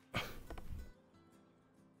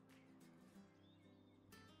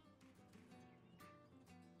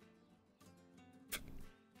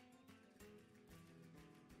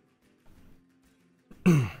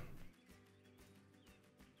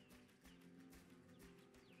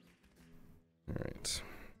 Alright.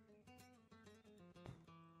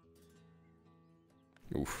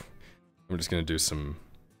 Oof. I'm just gonna do some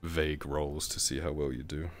vague rolls to see how well you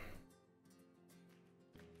do.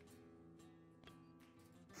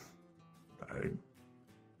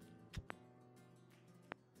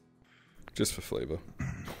 Just for flavor.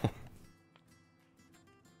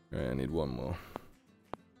 Alright, I need one more.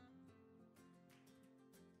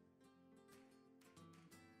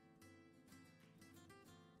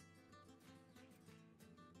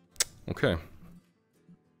 Okay.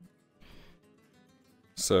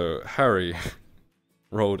 So, Harry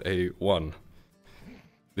rolled a 1.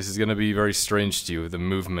 This is going to be very strange to you, the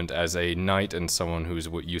movement as a knight and someone who's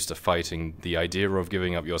used to fighting. The idea of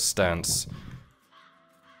giving up your stance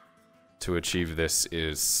to achieve this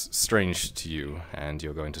is strange to you, and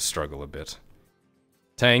you're going to struggle a bit.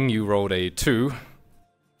 Tang, you rolled a 2.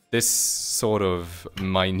 This sort of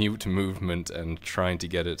minute movement and trying to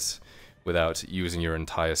get it without using your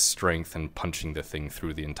entire strength and punching the thing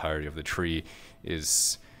through the entirety of the tree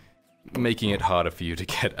is making it harder for you to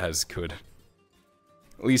get as good.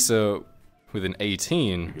 Lisa, with an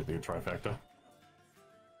 18... You get the trifecta?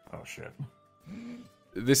 Oh, shit.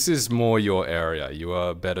 This is more your area. You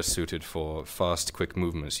are better suited for fast, quick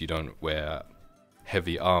movements. You don't wear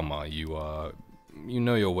heavy armor. You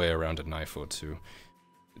know your way around a knife or two.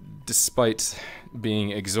 Despite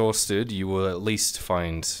being exhausted, you will at least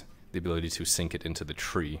find the ability to sink it into the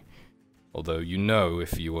tree. Although you know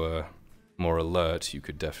if you were more alert, you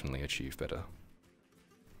could definitely achieve better.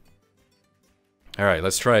 Alright,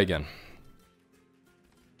 let's try again.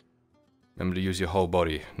 Remember to use your whole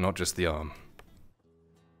body, not just the arm.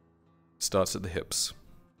 Starts at the hips.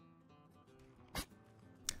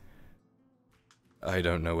 I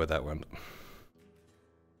don't know where that went.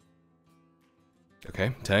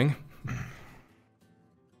 Okay, Tang.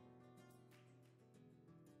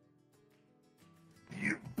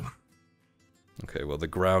 Okay, well the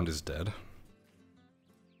ground is dead.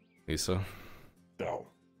 Lisa? No.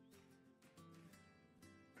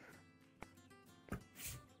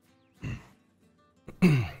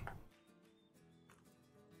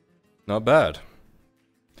 Not bad.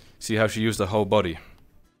 See how she used the whole body.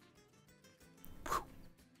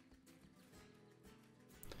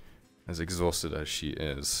 As exhausted as she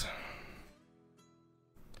is.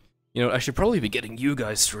 You know, I should probably be getting you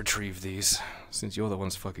guys to retrieve these, since you're the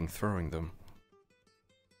ones fucking throwing them.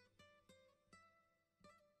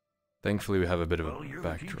 Thankfully we have a bit of a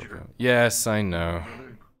backdrop. Yes, I know.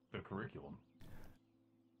 The curriculum.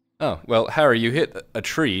 Oh, well, Harry, you hit a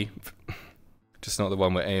tree. Just not the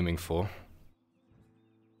one we're aiming for.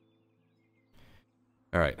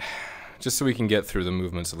 Alright. Just so we can get through the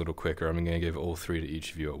movements a little quicker, I'm going to give all three to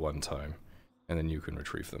each of you at one time. And then you can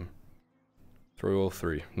retrieve them. Throw all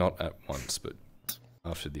three. Not at once, but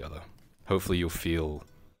after the other. Hopefully you'll feel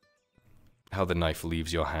how the knife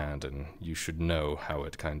leaves your hand, and you should know how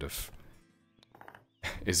it kind of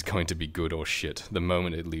is going to be good or shit the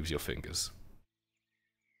moment it leaves your fingers.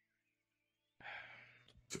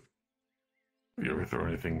 Have you ever thrown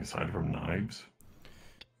anything aside from knives?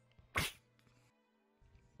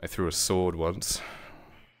 I threw a sword once.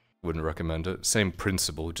 Wouldn't recommend it. Same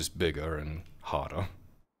principle, just bigger and harder.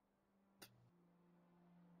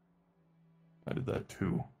 I did that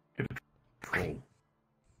too. Hit a troll.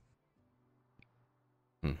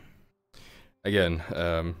 Again,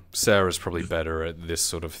 Sarah's probably better at this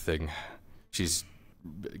sort of thing. She's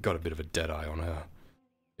got a bit of a dead eye on her.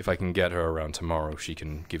 If I can get her around tomorrow, she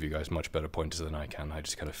can give you guys much better pointers than I can. I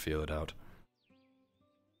just kind of feel it out.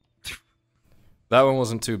 That one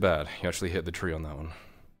wasn't too bad. You actually hit the tree on that one.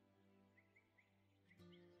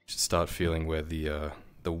 Should start feeling where the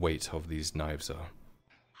weight of these knives are.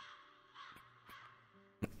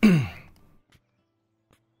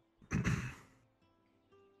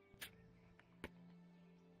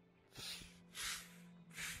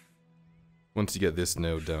 Once you get this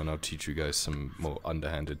nailed down, I'll teach you guys some more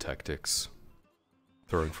underhanded tactics.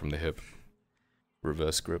 Throwing from the hip.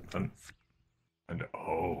 Reverse grip. And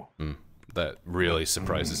oh. That really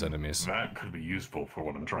surprises enemies. That could be useful for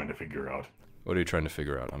what I'm trying to figure out. What are you trying to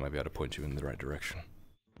figure out? I might be able to point you in the right direction.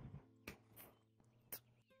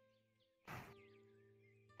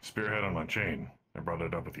 Spearhead on my chain. I brought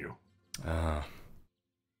it up with you. Ah.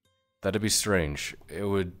 That'd be strange. It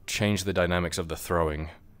would change the dynamics of the throwing.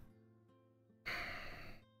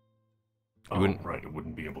 Right, it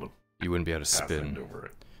wouldn't be able to. You wouldn't be able to spin. Over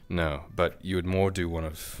it. No, but you would more do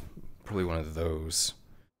probably one of those.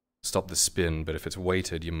 Stop the spin, but if it's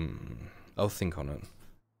weighted, I'll think on it.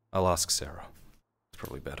 I'll ask Sarah. It's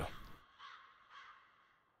probably better.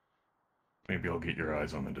 Maybe I'll get your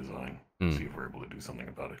eyes on the design. See if we're able to do something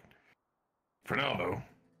about it. For now, though.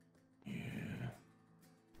 Yeah.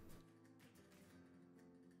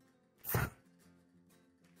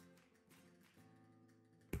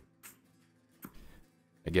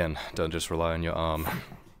 Again, don't just rely on your arm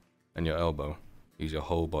and your elbow. Use your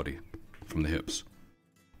whole body from the hips.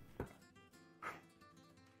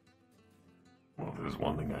 Well, if there's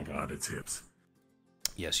one thing I got, it's hips.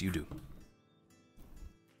 Yes, you do.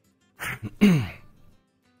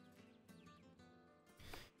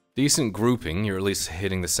 Decent grouping. You're at least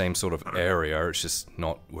hitting the same sort of area. It's just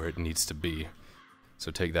not where it needs to be.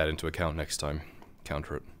 So take that into account next time.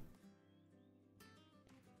 Counter it.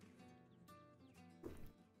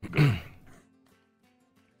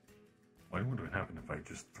 Why would it happen if I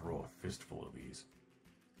just throw a fistful of these?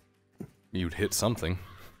 You'd hit something.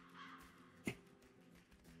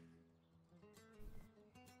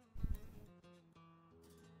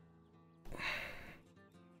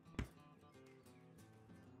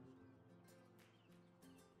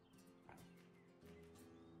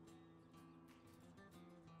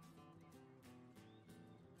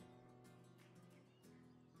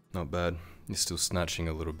 Not bad. You're still snatching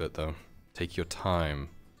a little bit though. Take your time.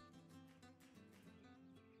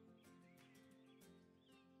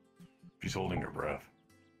 She's holding her breath.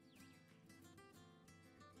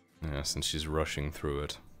 Yeah, since she's rushing through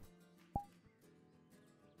it.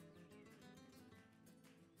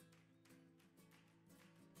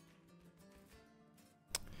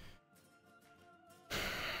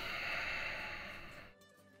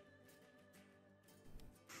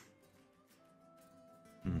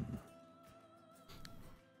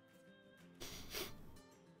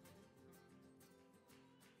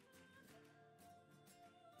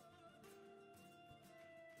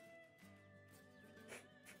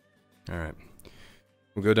 Alright.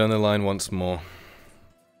 We'll go down the line once more.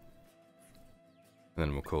 And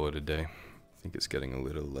then we'll call it a day. I think it's getting a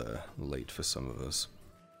little late for some of us.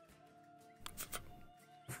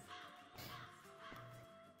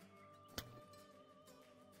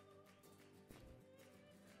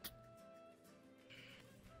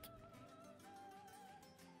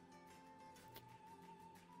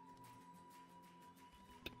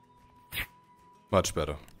 Much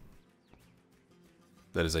better.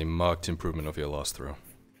 That is a marked improvement of your last throw.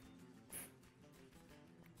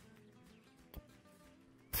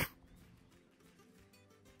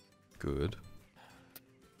 Good.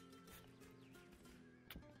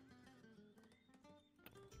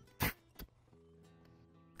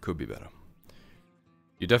 Could be better.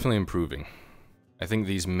 You're definitely improving. I think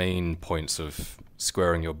these main points of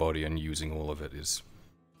squaring your body and using all of it is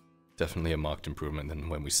definitely a marked improvement than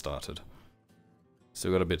when we started.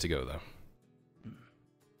 Still got a bit to go though.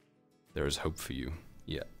 There is hope for you,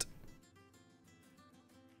 yet.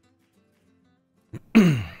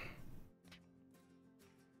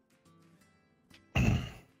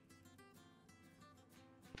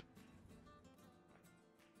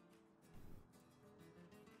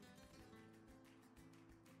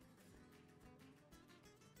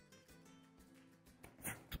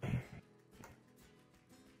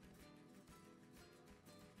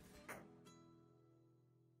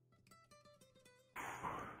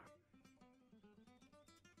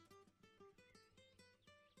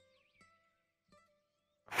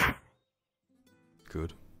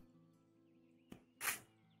 Good.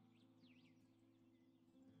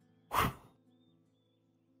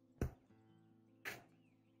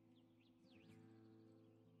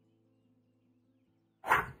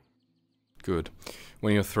 Good.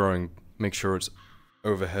 When you're throwing, make sure it's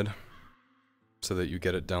overhead so that you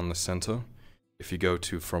get it down the center. If you go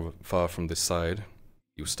too far from this side,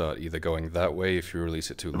 you start either going that way if you release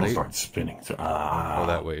it too late, It'll start spinning. or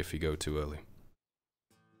that way if you go too early.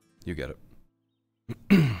 You get it.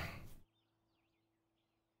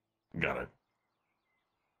 Got it.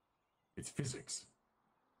 It's physics.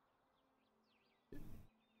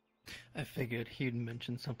 I figured he'd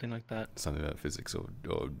mention something like that. Something about physics or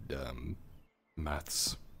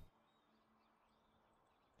maths.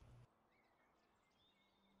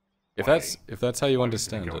 If that's how you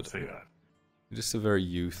understand it, say that? It's just a very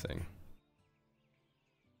you thing.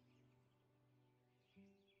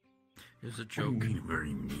 It's a What do you joke. mean a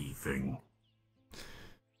very me thing?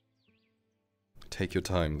 Take your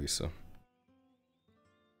time, Lisa.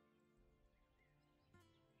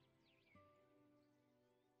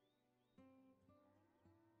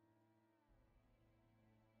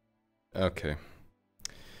 Okay.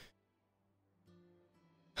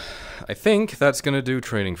 I think that's gonna do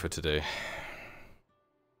training for today.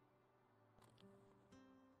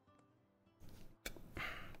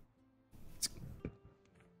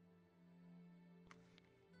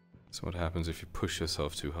 So what happens if you push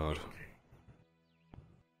yourself too hard?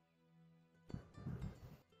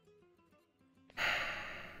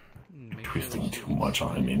 Twisting too much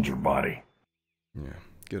on an injured body. Yeah.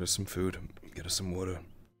 Get her some food. Get her some water.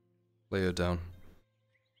 Lay her down.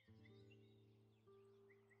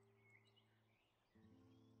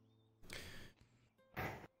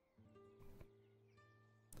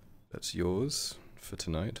 That's yours for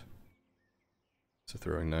tonight. It's a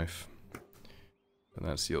throwing knife. And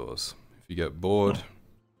that's yours. If you get bored,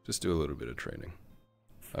 just do a little bit of training.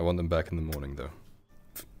 I want them back in the morning, though.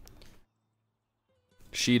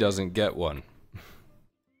 She doesn't get one.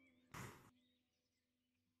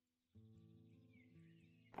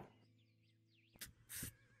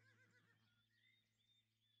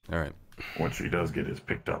 Alright. What she does get is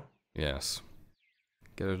picked up. Yes.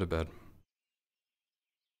 Get her to bed.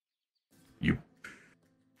 You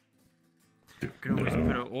can always put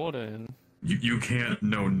an order in. You can't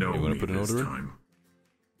no You wanna me put an this order in? time.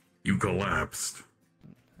 You collapsed.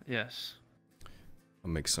 Yes.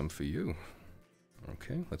 I'll make some for you.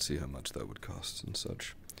 Okay, let's see how much that would cost and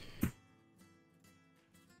such.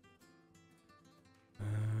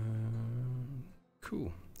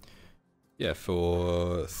 Cool. Yeah,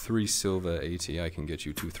 for 3 silver 80, I can get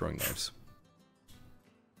you 2 throwing knives.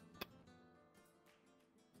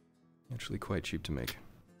 Actually quite cheap to make.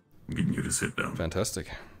 I'm getting you to sit down. Fantastic.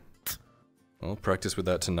 I'll practice with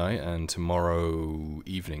that tonight, and tomorrow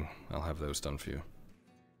evening I'll have those done for you.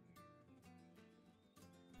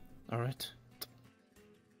 Alright.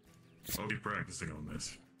 I'll be practicing on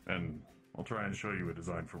this, and I'll try and show you a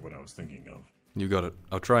design for what I was thinking of. You got it.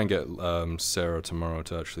 I'll try and get Sarah tomorrow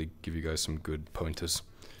to actually give you guys some good pointers.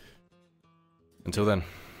 Until then.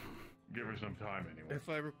 Give her some time anyway. If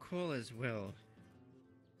I recall as well,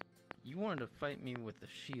 you wanted to fight me with a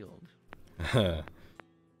shield.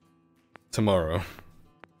 Tomorrow.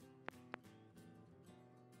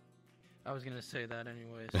 I was gonna say that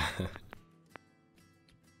anyways.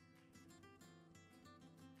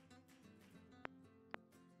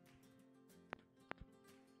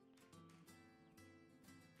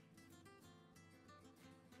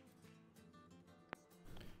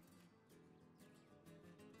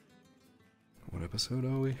 What episode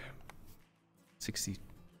are we?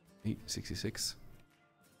 68? 66?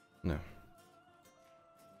 No.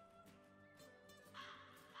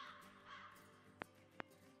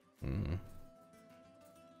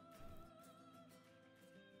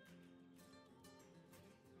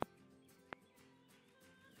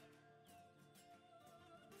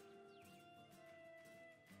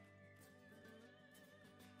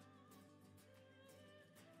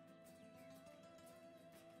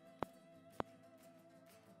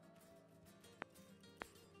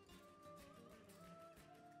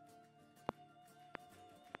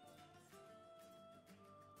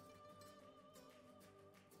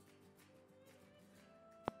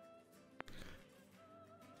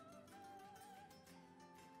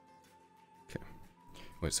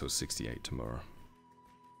 Wait, so 68 tomorrow.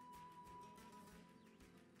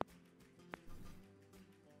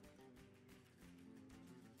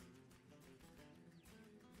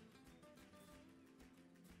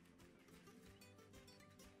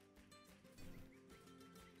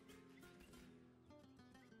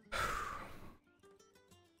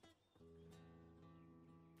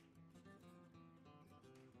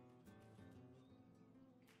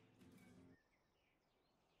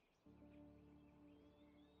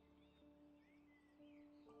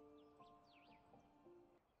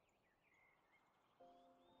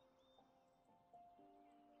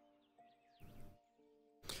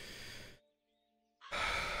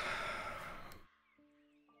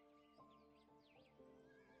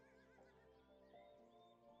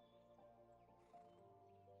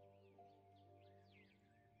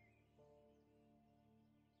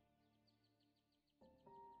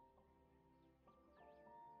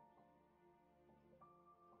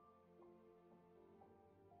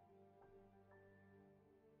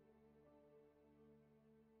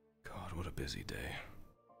 God, what a busy day.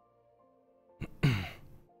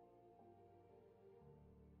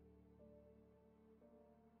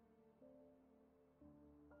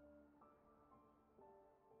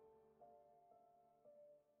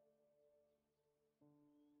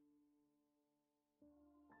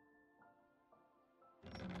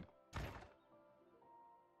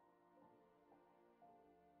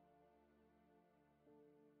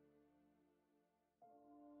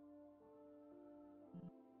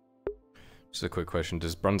 Just a quick question,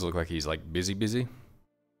 does Bruns look like he's like busy?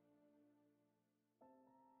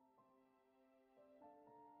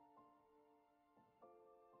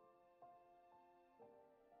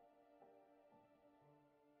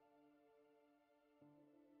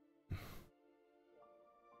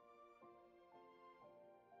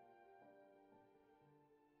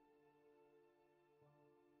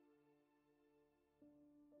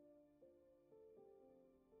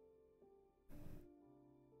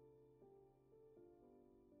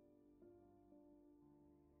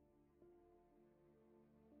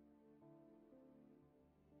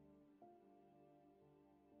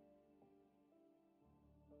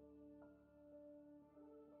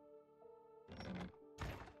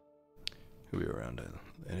 He'll be around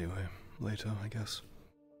anyway, later, I guess.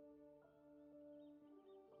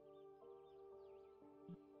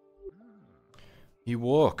 He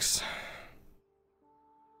walks.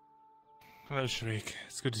 Hello, Shriek.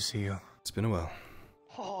 It's good to see you. It's been a while.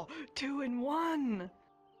 Oh, 2 in 1!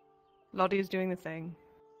 Lottie is doing the thing.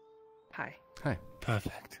 Hi. Hi.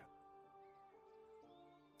 Perfect.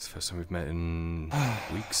 It's the first time we've met in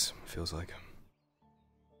weeks, feels like.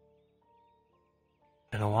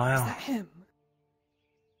 Been a while. Is that him?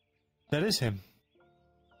 That is him.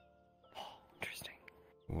 Oh, interesting.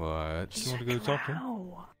 What? You want to go talk to him?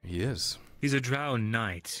 Wow. He is. He's a drow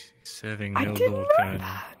knight, serving I no didn't Lord know Baron.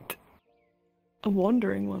 that. A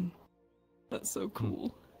wandering one. That's so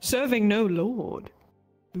cool. Serving no lord.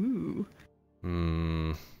 Ooh.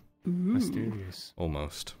 Hmm. Mysterious.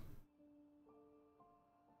 Almost.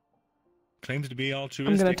 Claims to be I'm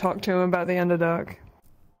altruistic. gonna talk to him about the Underdark.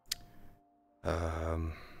 I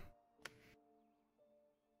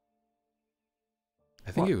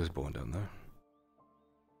think he was born down there.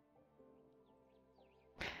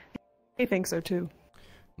 He thinks so too.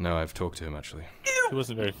 No, I've talked to him actually. He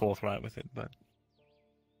wasn't very forthright with it, but...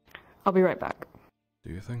 I'll be right back.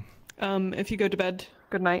 Do you think? If you go to bed,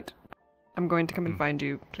 good night. I'm going to come and find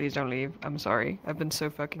you. Please don't leave. I'm sorry. I've been so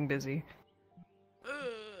fucking busy.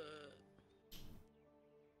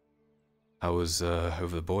 How was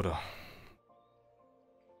over the border?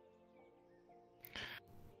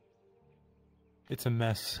 It's a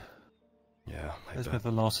mess. Yeah,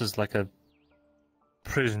 Loss is like a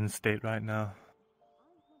prison state right now.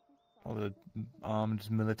 All the armed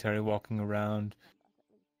military walking around,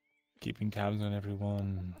 keeping tabs on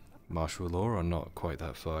everyone. Martial law or not quite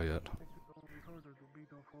that far yet?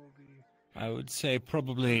 I would say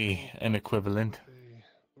probably an equivalent.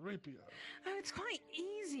 Oh, it's quite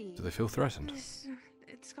easy. Do they feel threatened? It's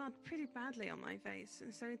scarred pretty badly on my face,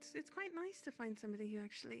 so it's quite nice to find somebody who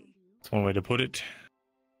actually... That's one way to put it.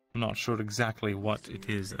 I'm not sure exactly what it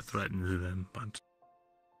is that threatens them, but...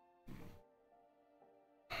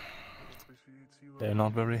 they're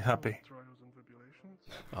not very happy.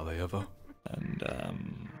 Are they ever?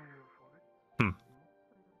 And,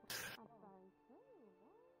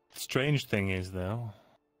 strange thing is, though,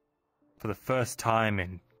 for the first time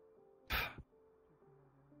in...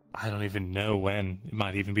 I don't even know when. It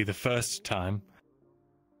might even be the first time.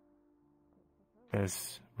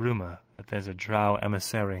 There's rumor that there's a drow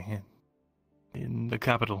emissary in the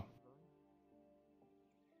capital.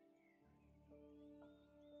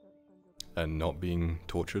 And not being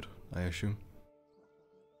tortured, I assume?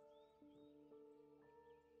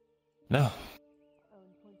 No.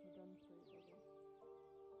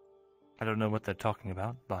 I don't know what they're talking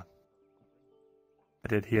about, but I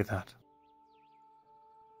did hear that.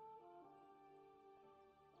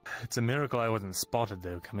 It's a miracle I wasn't spotted,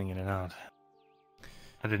 though, coming in and out.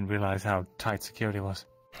 I didn't realize how tight security was.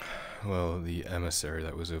 Well, the emissary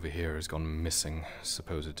that was over here has gone missing,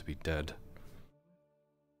 supposed to be dead.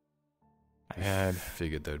 I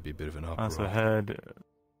figured there'd be a bit of an uproar. I also heard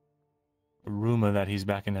a rumor that he's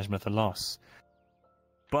back in Esmeralda Loss.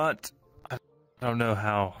 But I don't know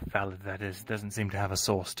how valid that is. It doesn't seem to have a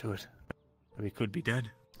source to it. He could be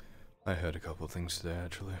dead. I heard a couple of things today,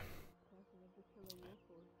 actually.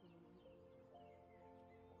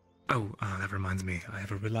 Oh, that reminds me. I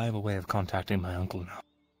have a reliable way of contacting my uncle now.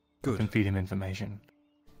 Good. I can feed him information.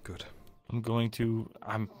 Good. I'm going to...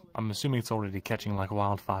 I'm assuming it's already catching like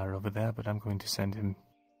wildfire over there, but I'm going to send him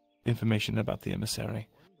information about the emissary.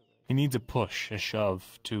 He needs a push, a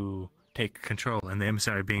shove, to take control, and the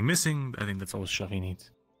emissary being missing, I think that's all the shove he needs.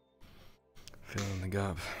 Fill in the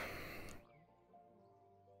gap.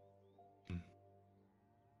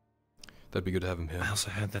 That'd be good to have him here. I also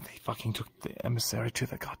heard that they fucking took the emissary to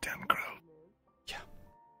the goddamn grove. Yeah.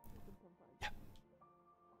 Yeah.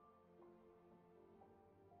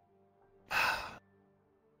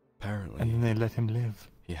 Apparently. And then they let him live.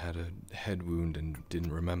 He had a head wound and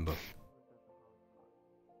didn't remember.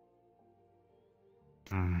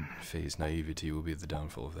 Faye's naivety will be the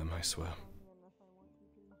downfall of them, I swear.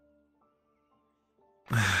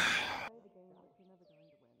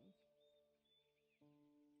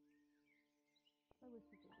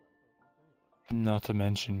 Not to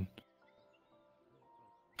mention...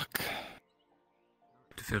 Fuck.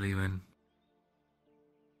 To fill you in.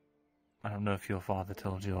 I don't know if your father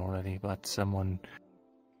told you already, but someone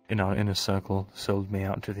in our inner circle sold me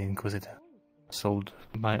out to the Inquisitor. Sold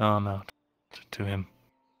my arm out to him.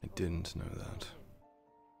 I didn't know that.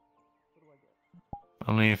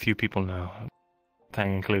 Only a few people know.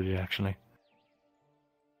 Tang included, actually.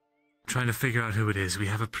 Trying to figure out who it is. We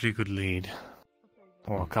have a pretty good lead.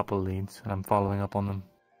 Or a couple leads, and I'm following up on them.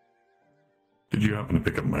 Did you happen to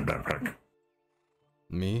pick up my backpack?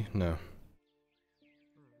 Me? No.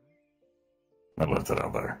 I left it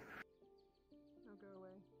out there.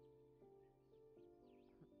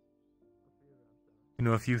 You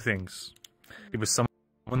know a few things. It was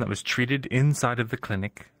someone that was treated inside of the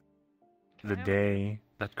clinic the day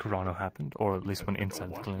that Corano happened, or at least when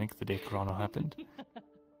inside the clinic the day Corano happened.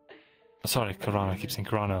 Sorry, Corano, I keep saying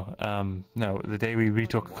Corano. No, the day we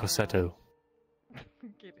retook Cossetto.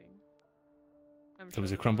 There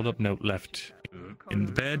was a crumpled up note left in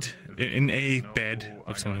the bed, in a bed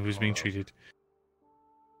of someone who was being treated.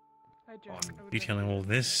 Detailing all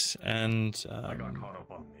this, and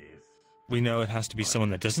we know it has to be someone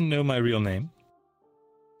that doesn't know my real name,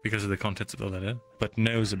 because of the contents of the letter, but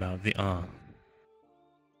knows about the R.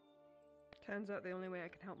 Turns out the only way I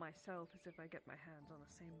can help myself is if I get my hands on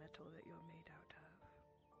the same metal that you're made out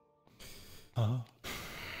of.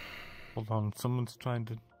 Hold on, someone's trying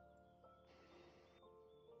to...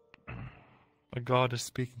 A god is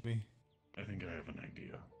speaking to me. I think I have an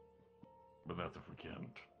idea. But that's if we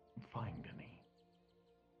can't find any.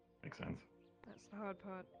 Make sense? That's the hard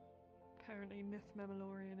part. Apparently Myth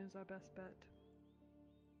Memorian is our best bet.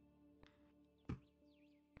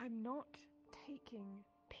 I'm not taking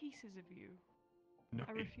pieces of you. No,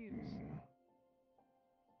 I refuse.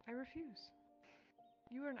 I refuse.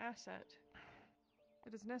 You are an asset.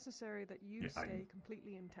 It is necessary that you stay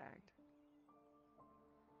completely intact.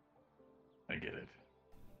 I get it.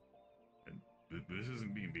 And this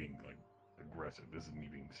isn't me being, like, aggressive. This is me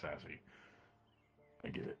being sassy. I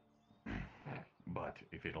get it. But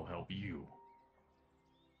if it'll help you,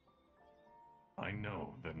 I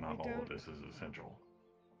know that not all of this is essential.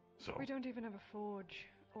 So we don't even have a forge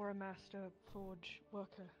or a master forge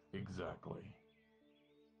worker. exactly.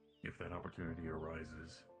 If that opportunity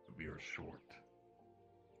arises, we are short.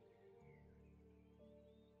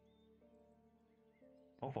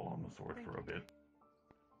 I'll fall on the sword for a bit.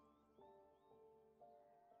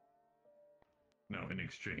 Now, in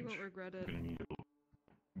exchange, You won't regret it. I'm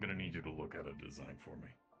gonna need you to look at a design for me.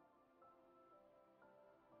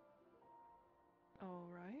 All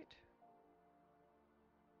right.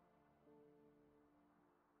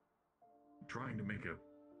 Trying to make a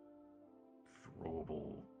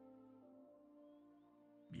throwable,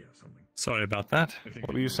 something. Sorry about that.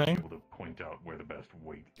 What were you saying? Able to point out where the best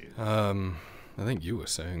weight is. I think you were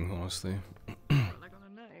saying, honestly. Like on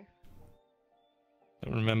a knife.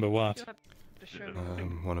 Don't remember what.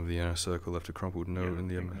 One of the inner circle left a crumpled note in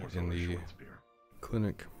the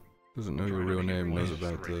clinic. Doesn't know your real name, knows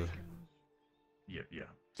about the...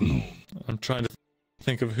 I'm trying to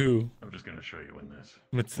think of who. I'm just gonna show you in this.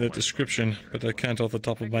 With the description, but I can't off the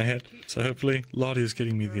top of my head. So hopefully, Lottie is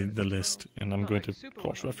getting me the list, and I'm going to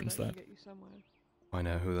cross-reference that. Find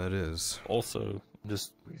out who that is. Also,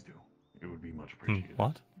 just... Please do. It would be much appreciated.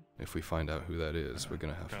 What? If we find out who that is, we're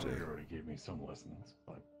gonna have to... You already gave me some lessons,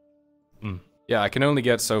 but... Yeah, I can only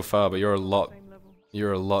get so far, but you're a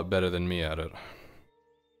lot better than me at it.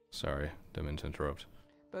 Sorry, didn't mean to interrupt.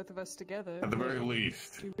 Both of us together. At the very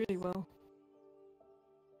least. Do really well.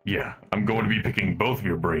 Yeah, I'm going to be picking both of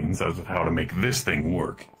your brains as to how to make this thing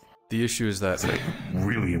work. The issue is that... I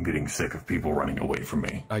really am getting sick of people running away from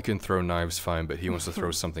me. I can throw knives fine, but he wants to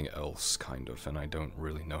throw something else, kind of, and I don't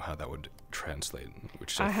really know how that would translate,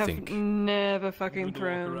 which I think... have never fucking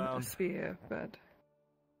thrown a spear, but...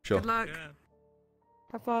 Sure. Good luck.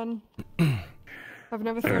 Have fun. I've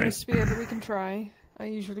never thrown a spear, but we can try. I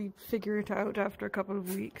usually figure it out after a couple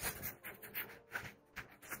of weeks.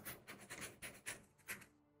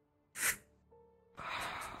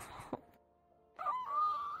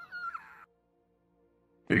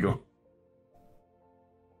 Here you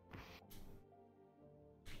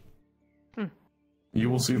go. You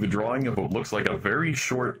will see the drawing of what looks like a very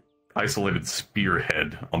short, isolated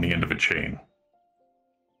spearhead on the end of a chain.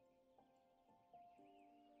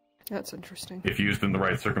 That's interesting. If used in the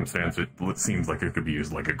right circumstance, it seems like it could be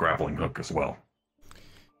used like a grappling hook as well.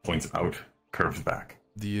 Points out, curves back.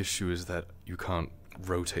 The issue is that you can't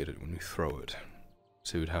rotate it when you throw it.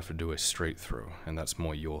 So you'd have to do a straight throw, and that's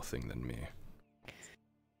more your thing than me.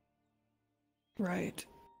 Right.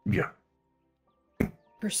 Yeah.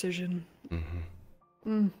 Precision.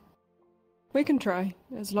 We can try,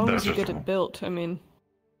 as long as you get it built. I mean,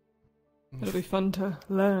 it'll be fun to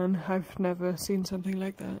learn. I've never seen something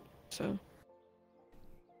like that, so...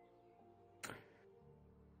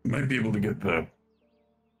 Might be able to get the...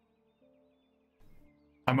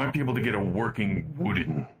 I might be able to get a working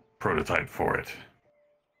wooden prototype for it.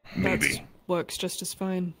 Maybe. That works just as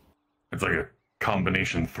fine. It's like a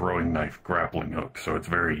combination throwing knife grappling hook, so it's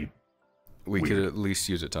very... We could at least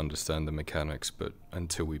use it to understand the mechanics, but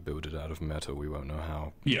until we build it out of metal, we won't know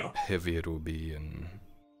how heavy it will be and...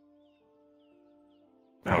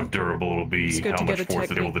 how durable it'll be, how much force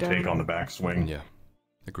it's able to take on the backswing. Yeah,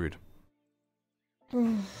 agreed.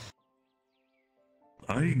 I'm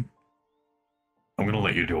gonna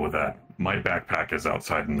let you deal with that. My backpack is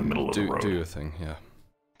outside in the middle of the road. Do your thing, yeah.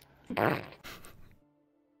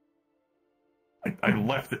 I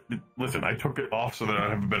left it. Listen, I took it off so that I'd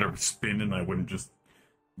have a better spin and I wouldn't just...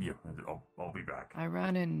 Yeah, I'll be back. I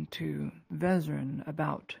ran into Vezran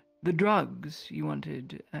about the drugs you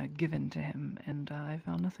wanted given to him, and I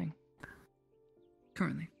found nothing.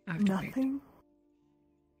 Currently, I have to wait. Nothing?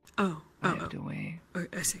 Oh, I have to wait. Oh,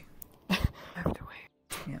 I see.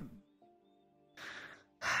 Yeah.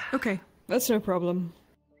 Okay, that's no problem.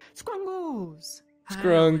 Scrungles!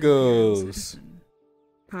 Scrungles!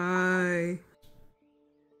 Hi.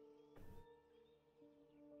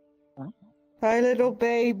 Hi, little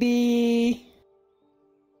baby.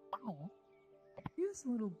 Here's a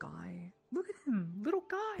little guy. Look at him, little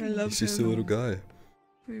guy. I love He's just a him. little guy.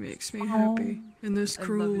 He makes me happy in this I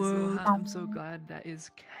cruel love his little world. hat. I'm so glad that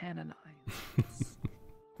is canonized.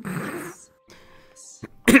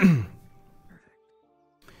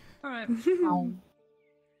 Alright. Have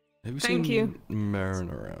you Thank seen you. Marin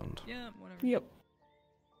around? Yeah, whatever. Yep.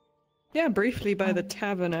 Yeah, briefly by the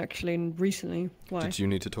tavern actually, recently. Why? Did you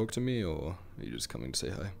need to talk to me, or are you just coming to say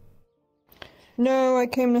hi? No, I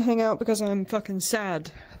came to hang out because I'm fucking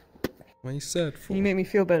sad. Why are you sad for? You make me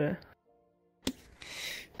feel better.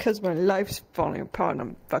 Because my life's falling apart and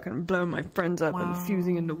I'm fucking blowing my friends up and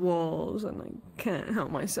fusing into walls and I can't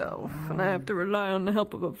help myself. And I have to rely on the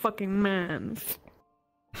help of a fucking man.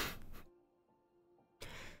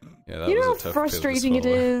 Yeah, that You know how was a tough pill to frustrating it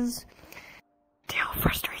swallow. is? Do you know how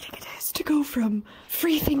frustrating it is to go from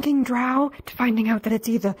free-thinking drow to finding out that it's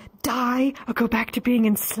either die or go back to being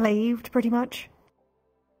enslaved, pretty much?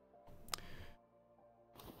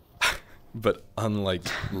 But unlike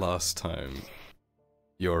last time,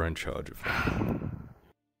 you're in charge of them.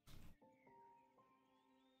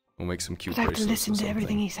 We'll make some cute But I have to bracelets listen or to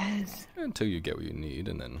everything something. he says. Until you get what you need,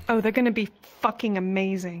 and then... Oh, they're gonna be fucking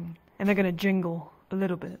amazing. And they're gonna jingle a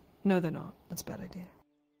little bit. No, they're not. That's a bad idea.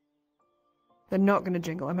 They're not gonna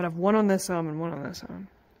jingle. I'm gonna have one on this arm and one on this arm.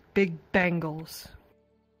 Big bangles.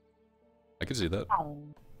 I could see that.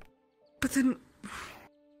 But then...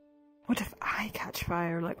 What if I catch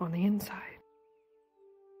fire, like, on the inside?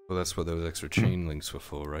 Well, that's what those extra chain links were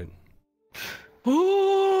for, right?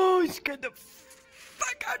 Oh, he scared the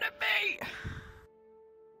fuck out of me!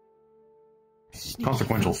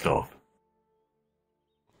 Consequential stuff.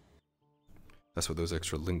 That's what those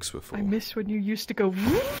extra links were for. I miss when you used to go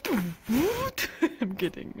woot, woot. I'm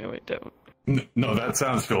kidding. No, I don't. No, that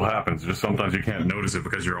sound still happens. Just sometimes you can't notice it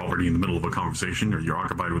because you're already in the middle of a conversation or you're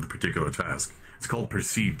occupied with a particular task. It's called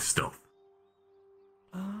perceived stealth.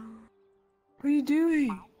 What are you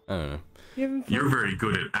doing? I don't know. You're very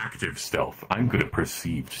good at active stealth. I'm good at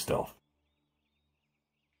perceived stealth.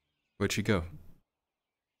 Where'd she go?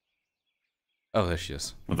 Oh, there she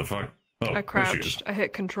is. What the fuck? Oh, I there she is. crouched. I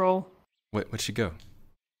hit control. Where'd she go?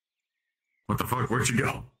 What the fuck? Where'd she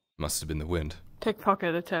go? Must have been the wind.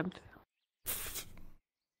 Pickpocket attempt.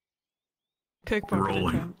 Pickpocket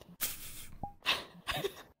Rolling. attempt.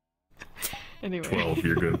 Anyway. 12,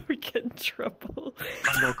 you're good. We get in trouble.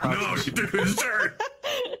 No, she took his turn.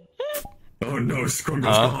 Oh no,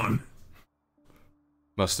 Scruggle's gone.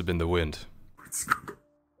 Must have been the wind.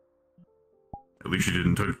 At least you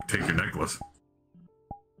didn't take your necklace.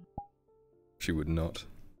 She would not.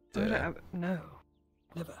 No.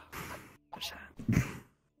 Never. Watch that.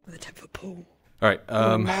 With a 10-foot pole. Alright,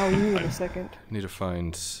 Wow, you in a second. need to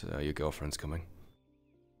find your girlfriend's coming.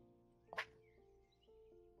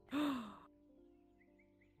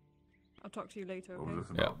 I'll talk to you later, okay? What was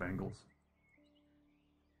this about bangles?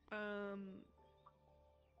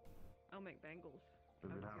 I'll make bangles.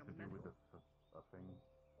 Does it have to do with a thing?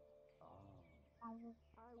 I will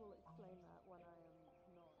explain that when I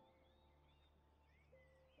am not.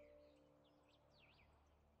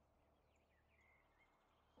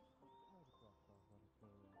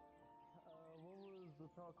 What was the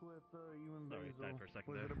talk with you and Sorry, Basil? died for a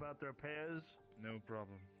second Was there. it about their pairs? No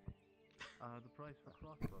problem. The price for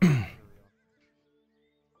crossbows.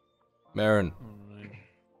 Marin.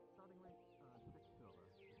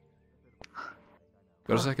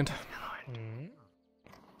 Got a second?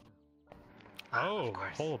 Oh,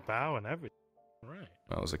 whole bow and everything. Right.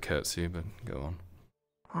 That was a curtsy, but go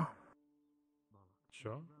on.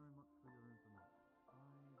 Sure.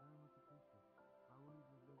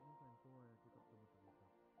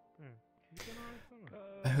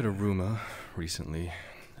 I heard a rumor recently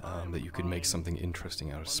that you could make something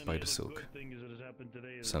interesting out of spider silk.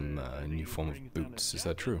 Some new form of boots. Is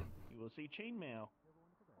that true? You will see chainmail.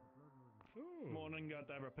 Morning got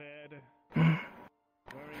that repaired.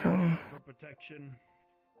 Wearing for protection.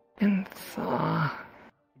 And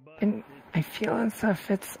I feel as if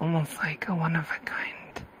it's almost like a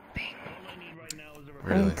one-of-a-kind thing.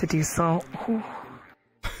 Really? To do so. Ooh.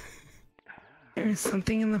 There's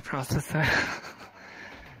something in the process that...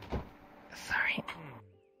 Sorry.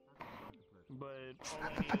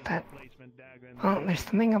 But that... Well, there's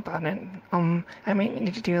something about it. I might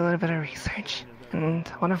need to do a little bit of research. And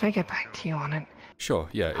what if I get back to you on it? Sure,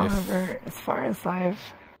 yeah, However, as far as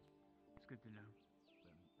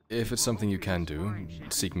if it's something you can do,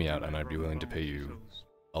 seek me out and I'd be willing to pay you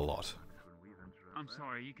a lot. I'm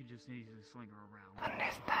sorry, you could just easily sling her around.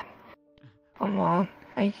 Understand. Well,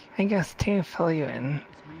 I guess to fill you in,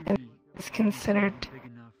 it's considered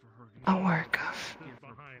a work of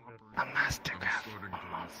a mastercraft,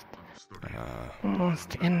 almost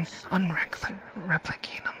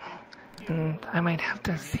unreplicatable. And I might have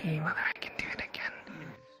to see whether I can do it again.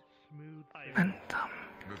 And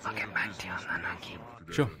I'll get back to you on that, okay?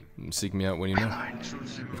 Sure. Seek me out when you know.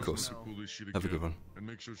 Of course. Have a good one. And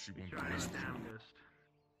make sure she won't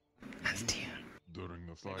As to you. During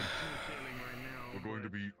the fight, we're going to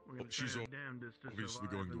be. She's obviously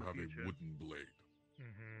going to have a wooden blade.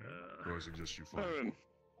 So I suggest you find. Baron.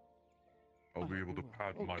 I'll be able to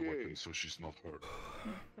pad my weapon so she's not hurt.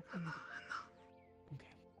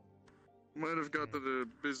 Might have got to the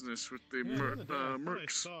business with the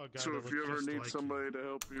mercs, so if you ever need somebody to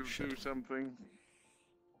help you do something,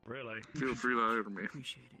 really, feel free to hire me.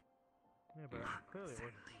 Appreciate it. Yeah, but clearly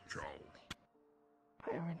it Ciao.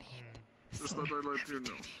 I ever need. Just thought I'd let you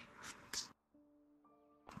know.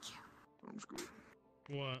 Sounds good.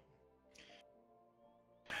 What?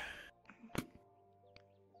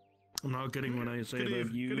 I'm not getting when I say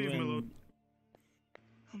that you and...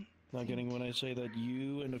 Not getting when I say that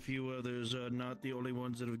you and a few others are not the only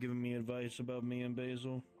ones that have given me advice about me and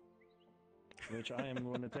Basil. Which I am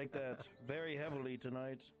going to take that very heavily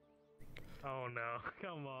tonight. Oh no,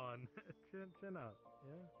 come on. Chin up,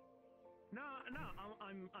 yeah? No,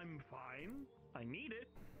 I'm fine. I need it.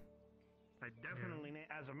 I definitely need,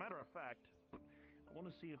 as a matter of fact, I want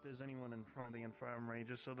to see if there's anyone in front of the infirmary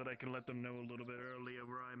just so that I can let them know a little bit earlier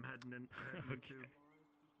where I'm heading into.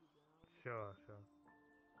 Sure.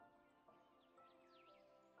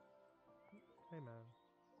 Hey man.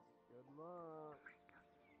 Good luck.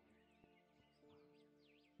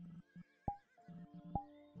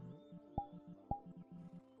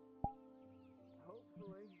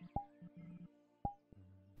 Hopefully.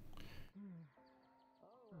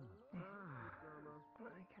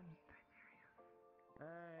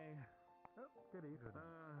 Hey. Oh, good evening.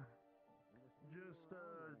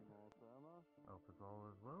 Hope it's all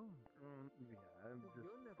as well. Yeah, I'm just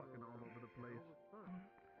fucking all over the place.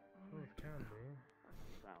 Well, it can be.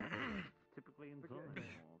 Typically inside.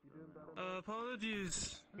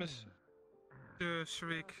 Apologies, Mr.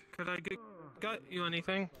 Sharik. Could I got you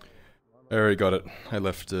anything? I already got it. I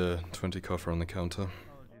left 20 copper on the counter.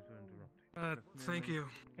 Thank you.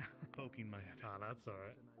 Poking my head. Ah, that's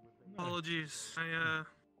alright. Apologies. I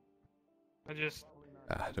just...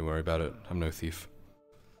 Don't worry about it. I'm no thief.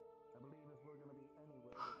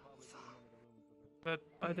 But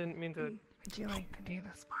I didn't mean to... Would you like to do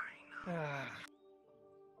the sparring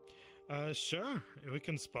now? Sure. We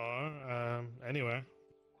can spar, anywhere.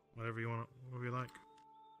 Whatever you want, whatever you like.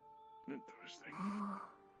 Interesting.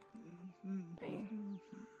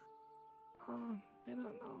 I don't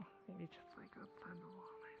know. Maybe just like outside the wall.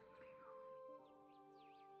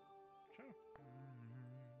 Sure.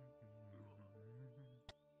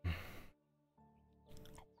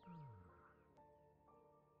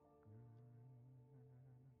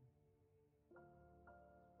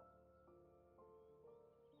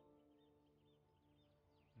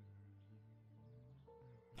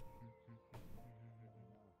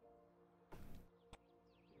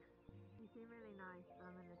 You seem really nice.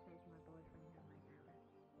 I'm gonna take my boyfriend and my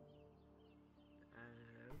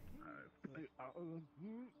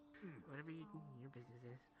Whatever your business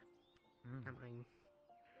is. Not mine.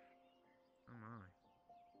 Oh my.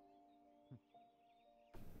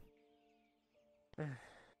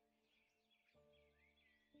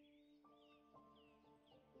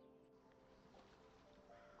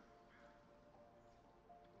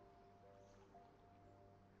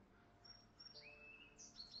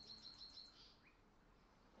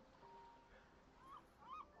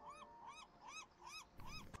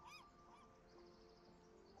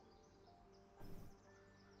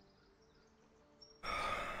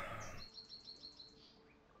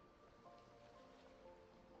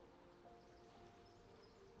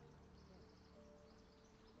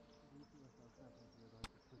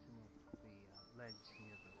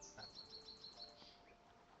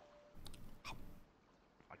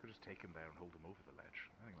 I could just take him there and hold him over the ledge.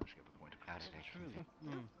 I think that should get the point across. How did I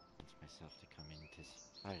convince myself to come into?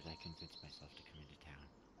 How did I convince myself to come into town?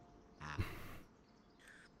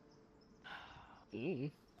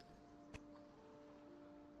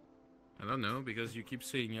 I don't know, because you keep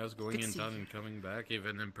seeing us going in town and coming back,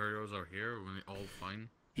 even Imperials are here, we're all fine.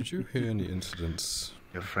 Did you hear any incidents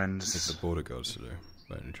Your friends with the border guards today,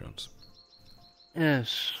 by any chance?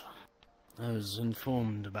 Yes, I was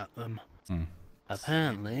informed about them.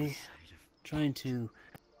 apparently trying to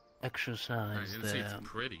exercise I didn't say their it's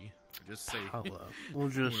pretty. Just say power or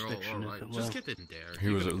jurisdiction, if it were. Just get in there. He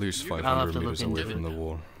was at least 500 meters away from the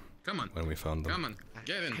wall. Come on. When we found them. Come on,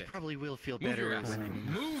 get in there. I probably will feel Move your better ass. when...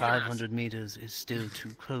 Move your 500 meters is still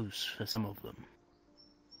too close for some of them.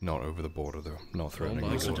 Not over the border, though. Not threatening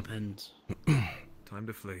the Also border. depends. Time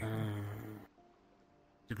to flee.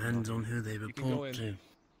 Depends on who they report to.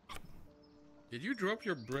 Did you drop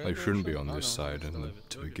your bread? I or shouldn't be on something? this side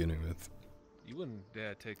to beginning with. You wouldn't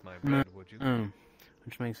dare take my No, bread, would you?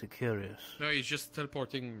 which makes it curious. No, he's just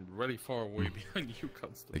teleporting really far away behind you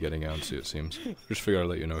constantly. They're getting antsy, it seems. Just figured I'd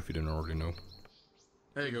let you know if you didn't already know.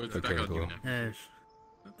 There you go, it's Okay, back on cool. you now. Yes.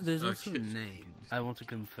 There's also a Okay. name I want to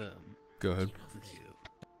confirm. Go ahead.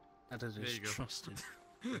 That is There you go. trusted.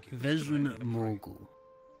 Vezran Morgul.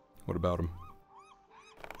 What about him?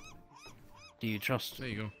 Do you trust him? There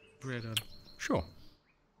you go. Bread on. Sure.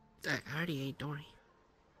 I already ate Dory.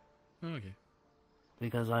 Okay.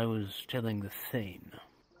 Because I was telling the Thane,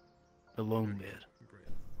 the Longbeard,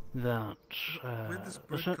 that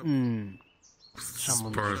a certain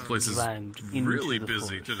someone part of the place is dragged into really the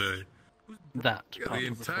busy forest. today. That Got part the of the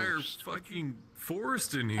entire forest. fucking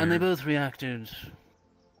forest in here. And they both reacted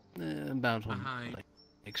about what Hi. like,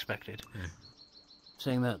 expected,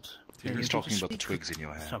 saying that He was talking about the twigs in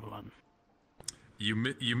your hair. Sutherland. You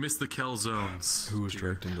missed the calzones. Who was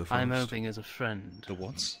dragged into the forest? I'm hoping as a friend. The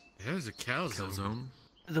what? There's a calzone.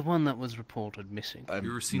 The one that was reported missing. I'm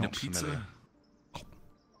You ever seen a not pizza? familiar.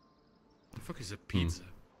 The fuck is a pizza?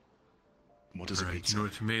 What is a Right, pizza? you know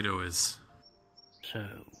what a tomato is? So,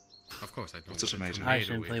 Of course I know. What's a what tomato? I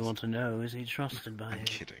simply want to know, is he trusted by I'm you?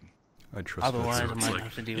 kidding. I trust Otherwise, Vezran. I It's might like,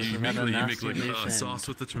 have to deal you with make, another you make nasty like loose end. sauce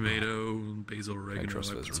with the tomato, basil, oregano,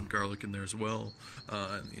 trust I put Vezran. some garlic in there as well,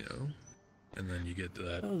 and, you know, and then you get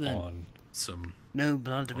that Oh, then. on some No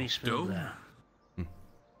blood to be dough. spilled there.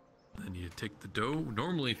 Then you take the dough.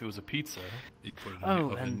 Normally, if it was a pizza, you put it in Oh,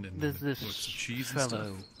 the oven and and there's with this some cheese and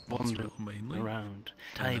fellow stuff. wandering Mozzarella mainly. around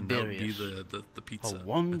And then that would be Tiberius. the pizza. A That's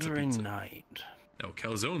wandering pizza. knight. No,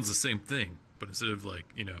 calzone's the same thing, but instead of like,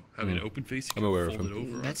 you know, having an open face, you I'm can aware of fold it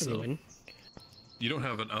him. over. That's a so new one. you don't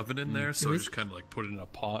have an oven in there, so I just kind of like put it in a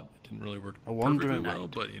pot. It didn't really work A wandering perfectly well,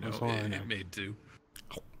 knight. but you know, That's all I know. it made do.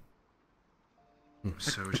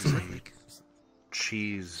 So it is a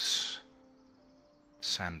cheese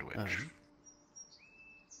sandwich.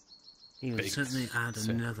 He would Baked certainly add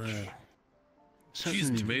another Cheese,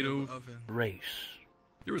 certain tomato. race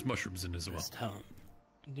There was mushrooms in as well. this town.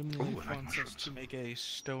 Ooh, I like wants us mushrooms. to make a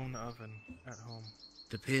stone oven at home.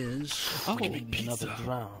 It appears Oh, to be another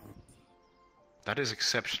drow. That is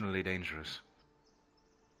exceptionally dangerous.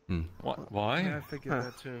 Why? Yeah, I figured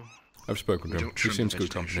that too. I've spoken to him. Don't He shrimp seems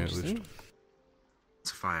good company, at vegetations. least.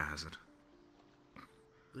 It's a fire hazard.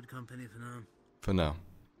 Good company for now. For now.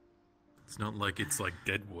 It's not like it's like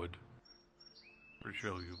dead wood. Pretty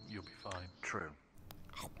sure you'll be fine. True.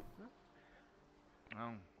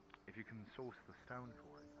 Well, if you can source the stone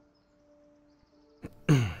for it.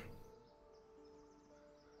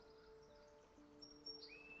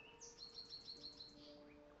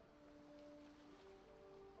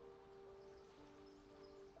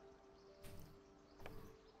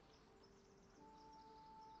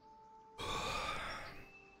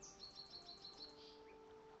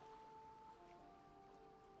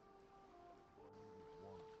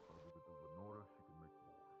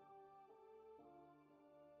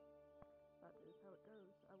 That is how it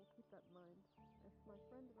goes. I will keep that in mind. If my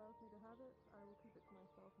friend allows me to have it, I will keep it to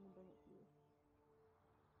myself and then bring it to you.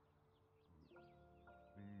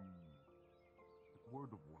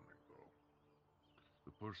 Word of warning, though.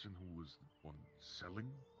 The person who was the one selling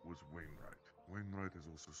was Wainwright. Wainwright has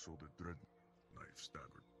also sold a dread knife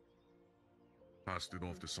staggered. Passed it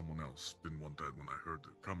off to someone else. Didn't want that when I heard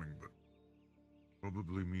it coming, but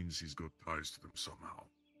probably means he's got ties to them somehow.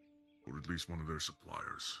 Or at least one of their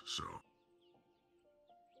suppliers, so...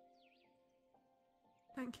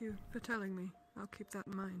 Thank you for telling me. I'll keep that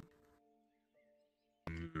in mind.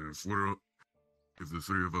 If the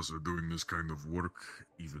three of us are doing this kind of work,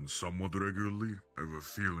 even somewhat regularly, I have a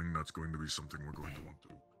feeling that's going to be something we're going to want to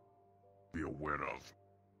be aware of.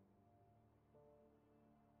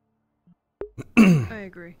 I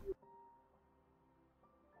agree.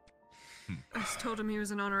 I just told him he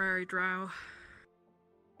was an honorary drow.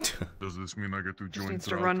 Does this mean I get to Just join needs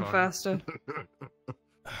to Drow run Con? faster.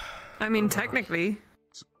 I mean, technically.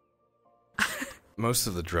 Most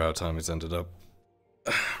of the drow time has ended up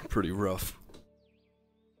pretty rough.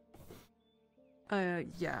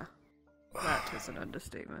 Yeah. That is an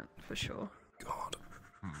understatement, for sure. God.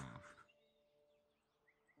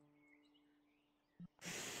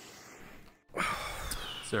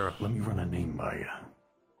 Sarah, let me run a name by you.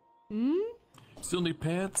 Hmm? Still need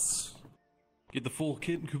pants? Get the full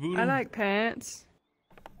kit and caboodle? I like pants.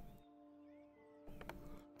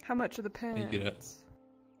 How much are the Hey, pants? get it.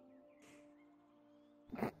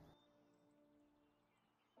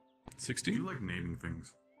 $16? You like naming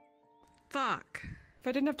things. Fuck. If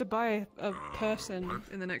I didn't have to buy a person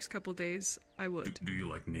in the next couple days, I would. Do you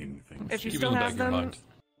like naming things? If you Keep it still in the have back of your them,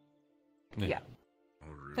 mind. yeah. Oh,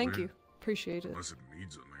 really? Thank you. Appreciate it. Unless it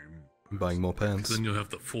needs a name. Buying more pants. Then you'll have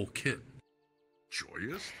the full kit.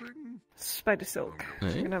 Joyous thing? Spider silk.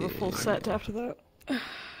 You're gonna have a full set after that.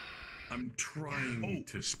 I'm trying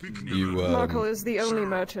to speak. Markle is the only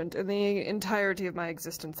merchant in the entirety of my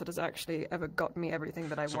existence that has actually ever got me everything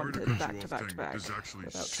that I wanted back to back to back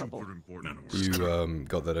without trouble. You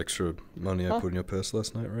got that extra money I put in your purse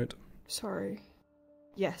last night, right? Sorry.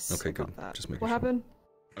 Yes. Okay, I got good. that. Just making what sure. happened?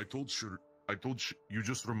 You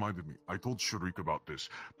just reminded me. I told Sharik about this,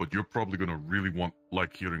 but you're probably gonna really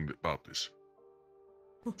like hearing about this.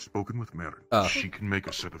 Spoken with Marin. She can make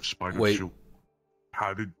a set of spider Wait. shield.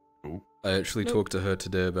 Padded. Oh. I actually talked to her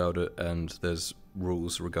today about it, and there's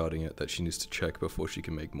rules regarding it that she needs to check before she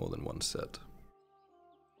can make more than one set.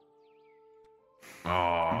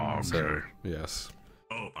 Ah, okay. So, yes.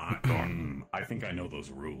 Oh, I think I know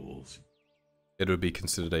those rules. It would be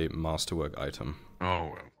considered a masterwork item.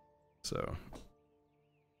 Oh, well. So.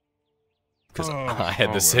 Because I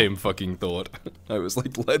had the same fucking thought. I was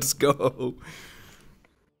like, let's go.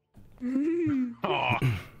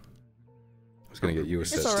 I was gonna get you a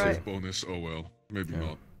set too. Bonus, oh well. Maybe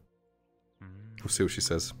not. We'll see what she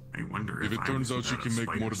says. I wonder if it turns out she can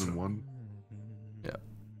make more than one. Yeah.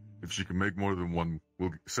 If she can make more than one, we'll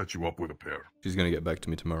set you up with a pair. She's gonna get back to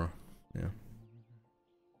me tomorrow. Yeah.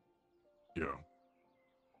 Yeah.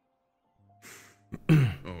 Oh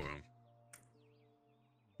well.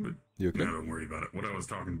 But you okay? No, don't worry about it. What I was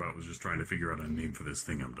talking about was just trying to figure out a name for this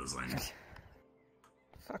thing I'm designing.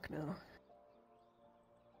 Fuck no.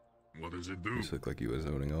 What does it do? You look like you were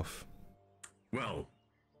zoning off. Well,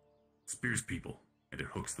 spears people, and it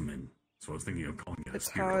hooks them in. So I was thinking of calling it a It's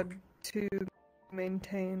spear hard hook. to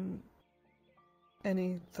maintain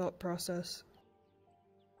any thought process,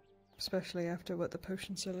 especially after what the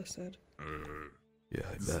potion seller said. Yeah,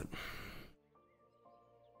 I bet.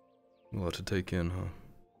 A lot to take in, huh?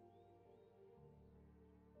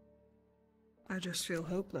 I just feel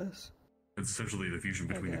hopeless. It's essentially the fusion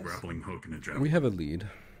between a guess. grappling hook and a javelin. We have a lead.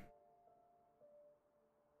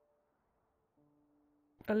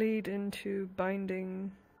 A lead into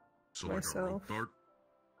binding So like a myself, rope dart?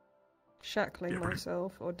 shackling Yeah, pretty-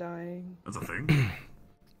 myself, or dying. That's a thing.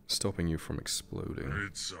 Stopping you from exploding.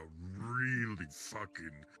 It's a really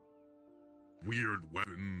fucking weird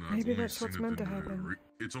weapon. I've Maybe only that's what's seen it meant to in the happen.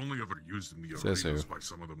 It's only ever used in the Says arenas who? by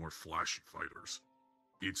some of the more flashy fighters.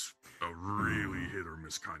 It's a really hit or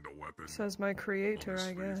miss kind of weapon. Says my creator,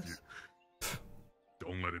 I Honestly, if guess.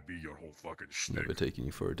 Don't let it be your whole fucking shtick. Never taking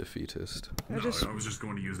you for a defeatist. No, I was just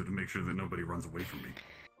going to use it to make sure that nobody runs away from me.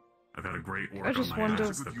 I've had a great work I just on my wonder-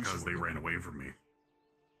 ass because they ran away from me.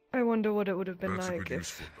 I wonder what it would have been That's a like good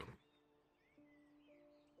use if for them.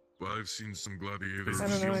 Well, I've seen some gladiators. I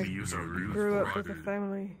don't know. I use our youth grew up with a riding-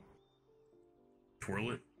 family.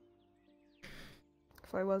 Twirl it?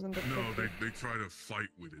 If I wasn't a No, picky, they try to fight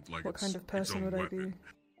with it like what it's kind of its person own would I weapon.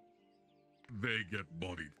 be? They get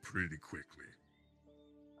bodied pretty quickly.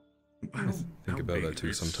 Think about that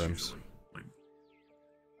too sometimes.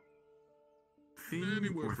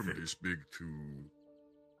 Anywhere from this big to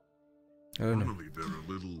I don't know. normally they're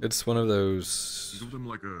a little. It's one of those. Give them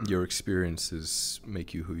like a. Your experiences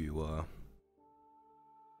make you who you are.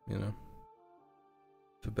 You know?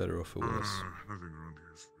 For better or for worse. Nothing around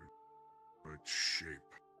here is in right shape.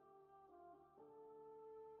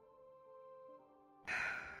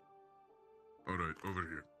 Alright, over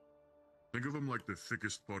here. Think of them like the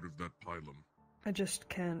thickest part of that pylon. I just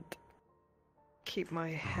can't keep my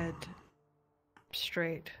head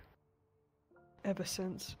straight. Ever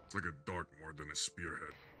since. It's like a dart more than a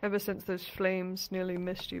spearhead. Ever since those flames nearly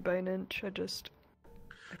missed you by an inch,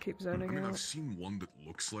 I keep I zoning mean, out. I've seen one that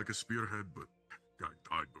looks like a spearhead, but guy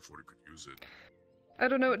died before he could use it. I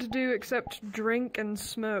don't know what to do except drink and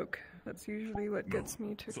smoke. That's usually what gets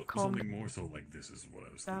me to calm Something more so like this is what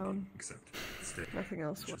I was down. thinking, except instead Nothing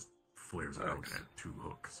else it just flares out works. at two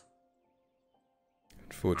hooks.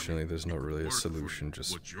 Unfortunately, there's not really a solution,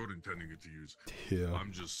 just What you're intending it to use. here.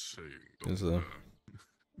 I'm just saying. Is there?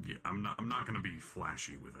 Yeah, I'm not gonna be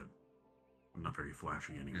flashy with it. I'm not very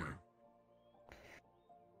flashy anyway.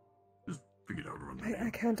 Just figured out run the I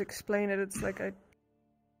can't explain it. It's like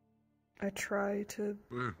I try to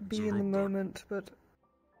Yeah, be it's a in the rope dart. moment, but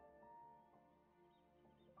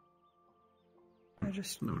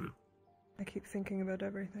Noted. I keep thinking about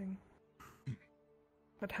everything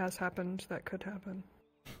that has happened, that could happen.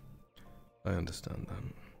 I understand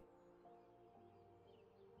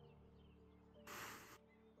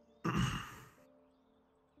that.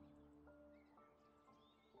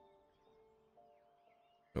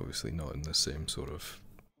 Obviously not in the same sort of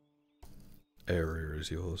area as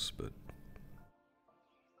yours, but...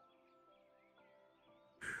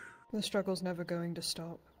 The struggle's never going to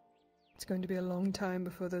stop. It's going to be a long time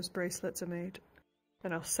before those bracelets are made,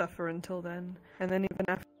 and I'll suffer until then, and then even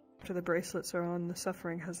after the bracelets are on, the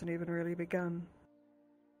suffering hasn't even really begun.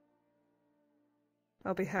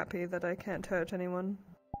 I'll be happy that I can't hurt anyone,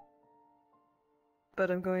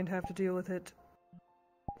 but I'm going to have to deal with it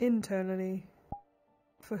internally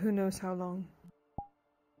for who knows how long.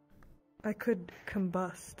 I could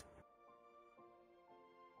combust.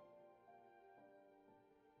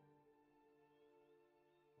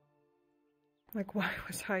 Like, why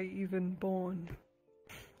was I even born?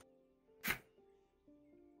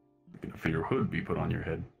 For your hood be put on your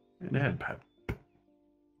head. And a head pat.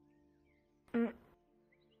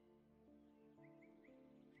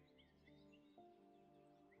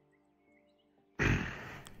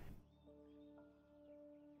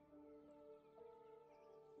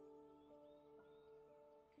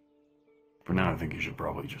 For now, I think you should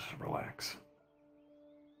probably just relax.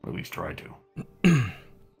 Or at least try to.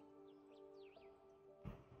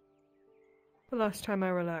 The last time I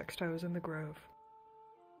relaxed, I was in the Grove.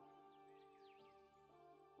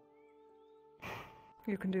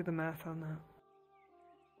 You can do the math on that.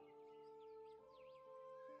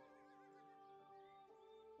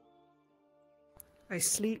 I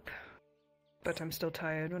sleep, but I'm still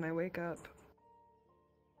tired when I wake up.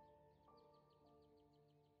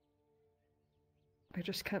 I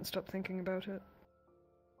just can't stop thinking about it.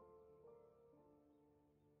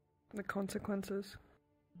 The consequences.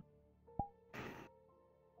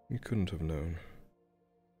 You couldn't have known.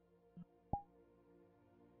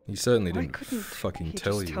 He certainly Why didn't couldn't fucking he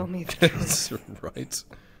tell just you. tell me the That's truth? right.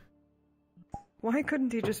 Why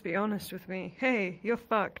couldn't he just be honest with me? Hey, you're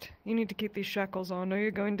fucked. You need to keep these shackles on or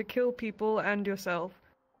you're going to kill people and yourself.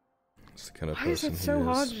 It's the kind of Why is person it so he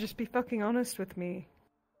hard is. to just be fucking honest with me?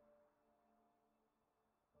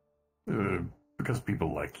 Because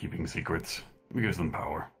people like keeping secrets. It gives them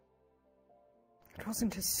power. It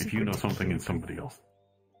wasn't his secret. If you know something and somebody else.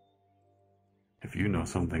 If you know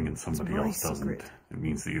something and somebody my else doesn't, secret. it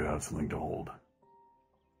means that you have something to hold.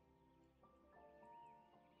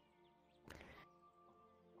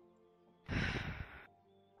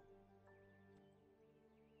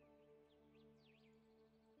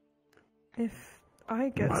 If I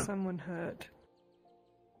get someone hurt,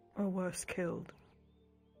 or worse, killed,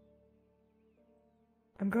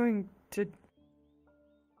 I'm going to...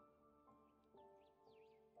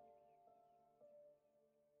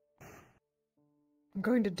 I'm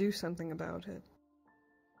going to do something about it.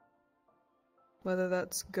 Whether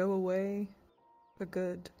that's go away for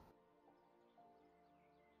good,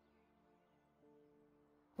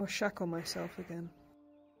 or shackle myself again.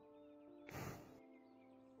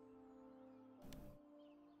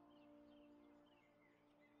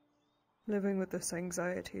 Living with this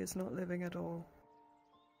anxiety is not living at all.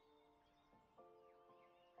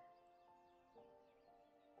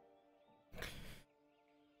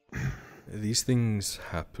 These things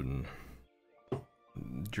happen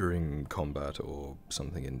during combat or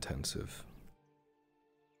something intensive.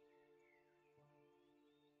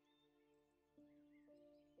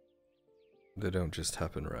 They don't just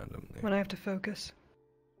happen randomly. When I have to focus.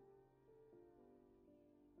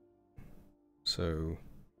 So,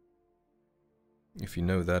 if you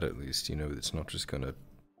know that at least, you know it's not just gonna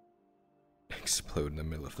explode in the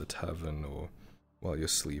middle of the tavern or while you're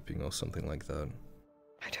sleeping or something like that.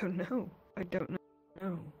 I don't know. I don't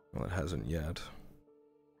know. Well, it hasn't yet.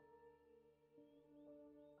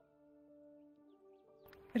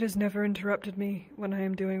 It has never interrupted me when I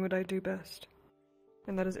am doing what I do best.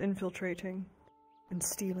 And that is infiltrating and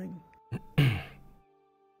stealing.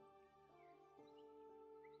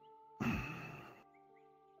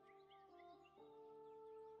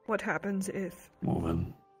 What happens if... Well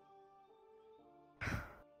then.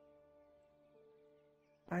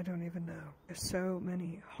 I don't even know. There's so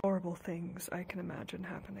many horrible things I can imagine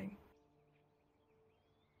happening.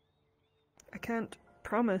 I can't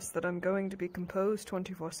promise that I'm going to be composed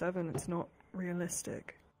 24/7. It's not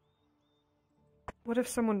realistic. What if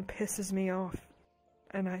someone pisses me off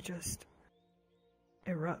and I just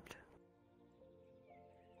erupt?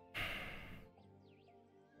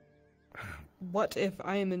 What if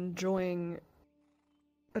I am enjoying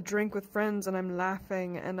a drink with friends and I'm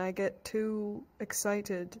laughing and I get too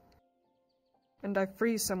excited and I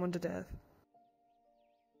freeze someone to death?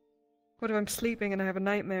 What if I'm sleeping and I have a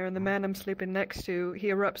nightmare and the man I'm sleeping next to, he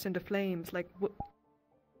erupts into flames? Like,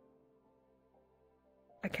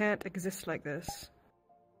 I can't exist like this.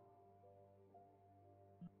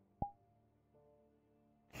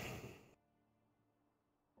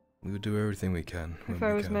 We would do everything we can. If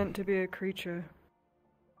I was meant to be a creature.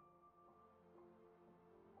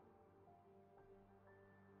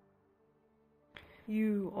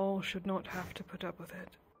 You all should not have to put up with it.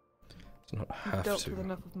 It's not have I've dealt to. with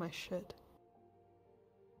enough of my shit.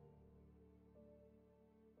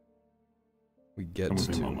 We get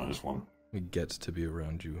to be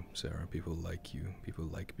around you, Sarah. People like you. People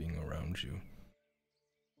like being around you.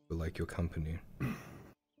 People like your company.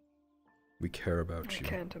 We care about you. I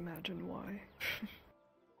can't imagine why.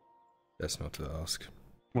 That's not to ask.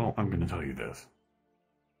 Well, I'm going to tell you this.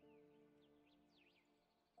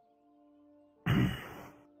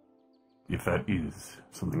 If that is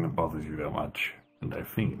something that bothers you that much, and I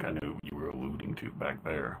think I know what you were alluding to back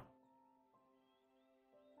there,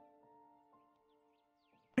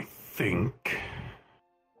 I think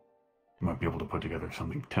you might be able to put together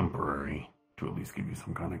something temporary to at least give you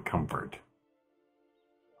some kind of comfort,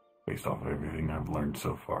 based off of everything I've learned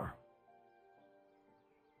so far.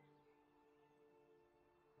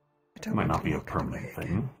 It might not be a permanent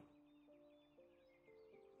thing.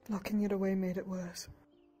 Locking it away made it worse.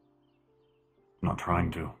 I'm not trying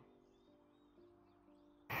to.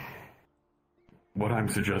 What I'm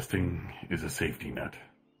suggesting is a safety net.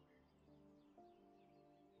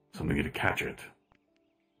 Something to catch it,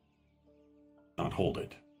 not hold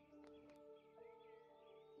it.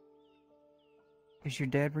 Has your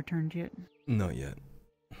dad returned yet? Not yet.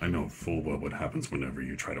 I know full well what happens whenever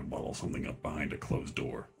you try to bottle something up behind a closed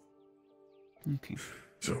door. Okay.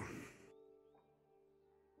 So,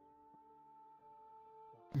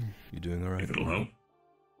 you doing alright? if it'll help,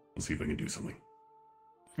 I'll see if I can do something.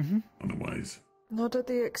 Otherwise, Not at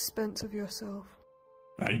the expense of yourself.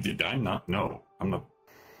 I'm not. No, I'm not.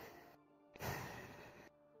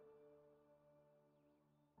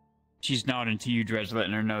 She's nodding to you, Dredge,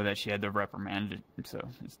 letting her know that she had the reprimanded, so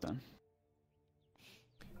it's done.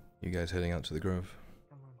 You guys heading out to the Grove?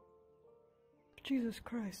 Jesus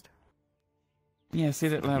Christ. Yeah, say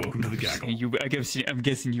that loud. Welcome to the gaggle. I'm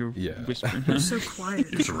guessing you're whispering. You're so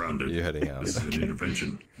quiet. You're surrounded. You're heading out. This is an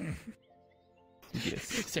intervention.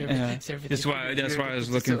 Yes. That's why I was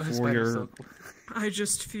looking for your. I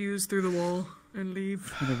just fuse through the wall and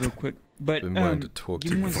leave. Real quick, but Been wanting to talk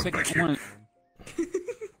give to me you 1 before second. I wanna...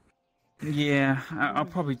 Yeah, I'll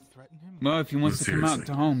probably. Well, if he wants to come out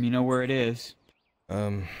to home, you know where it is.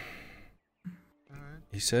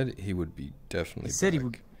 He said he would be definitely. He said back. he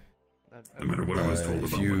would. No matter what I was told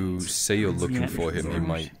if about you say you're looking Yeah. for him, he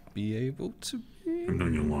might be able to. I've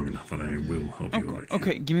known you long enough that I will help you. Like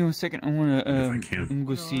Okay, give me 1 second. I wanna. I'm can. gonna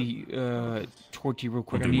go see Torty real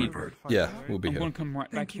quick. I'll I do my need. part. Yeah, we'll be I'm here. gonna come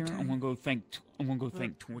right back here. I'm gonna go thank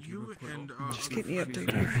Torty real quick. Just keep me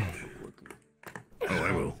updated. Oh,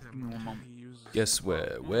 I will. Guess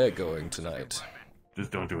where we're going tonight?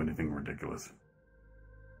 Just don't do anything ridiculous.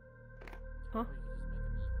 Huh?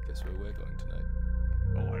 Guess where we're going tonight?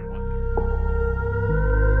 Oh, I will.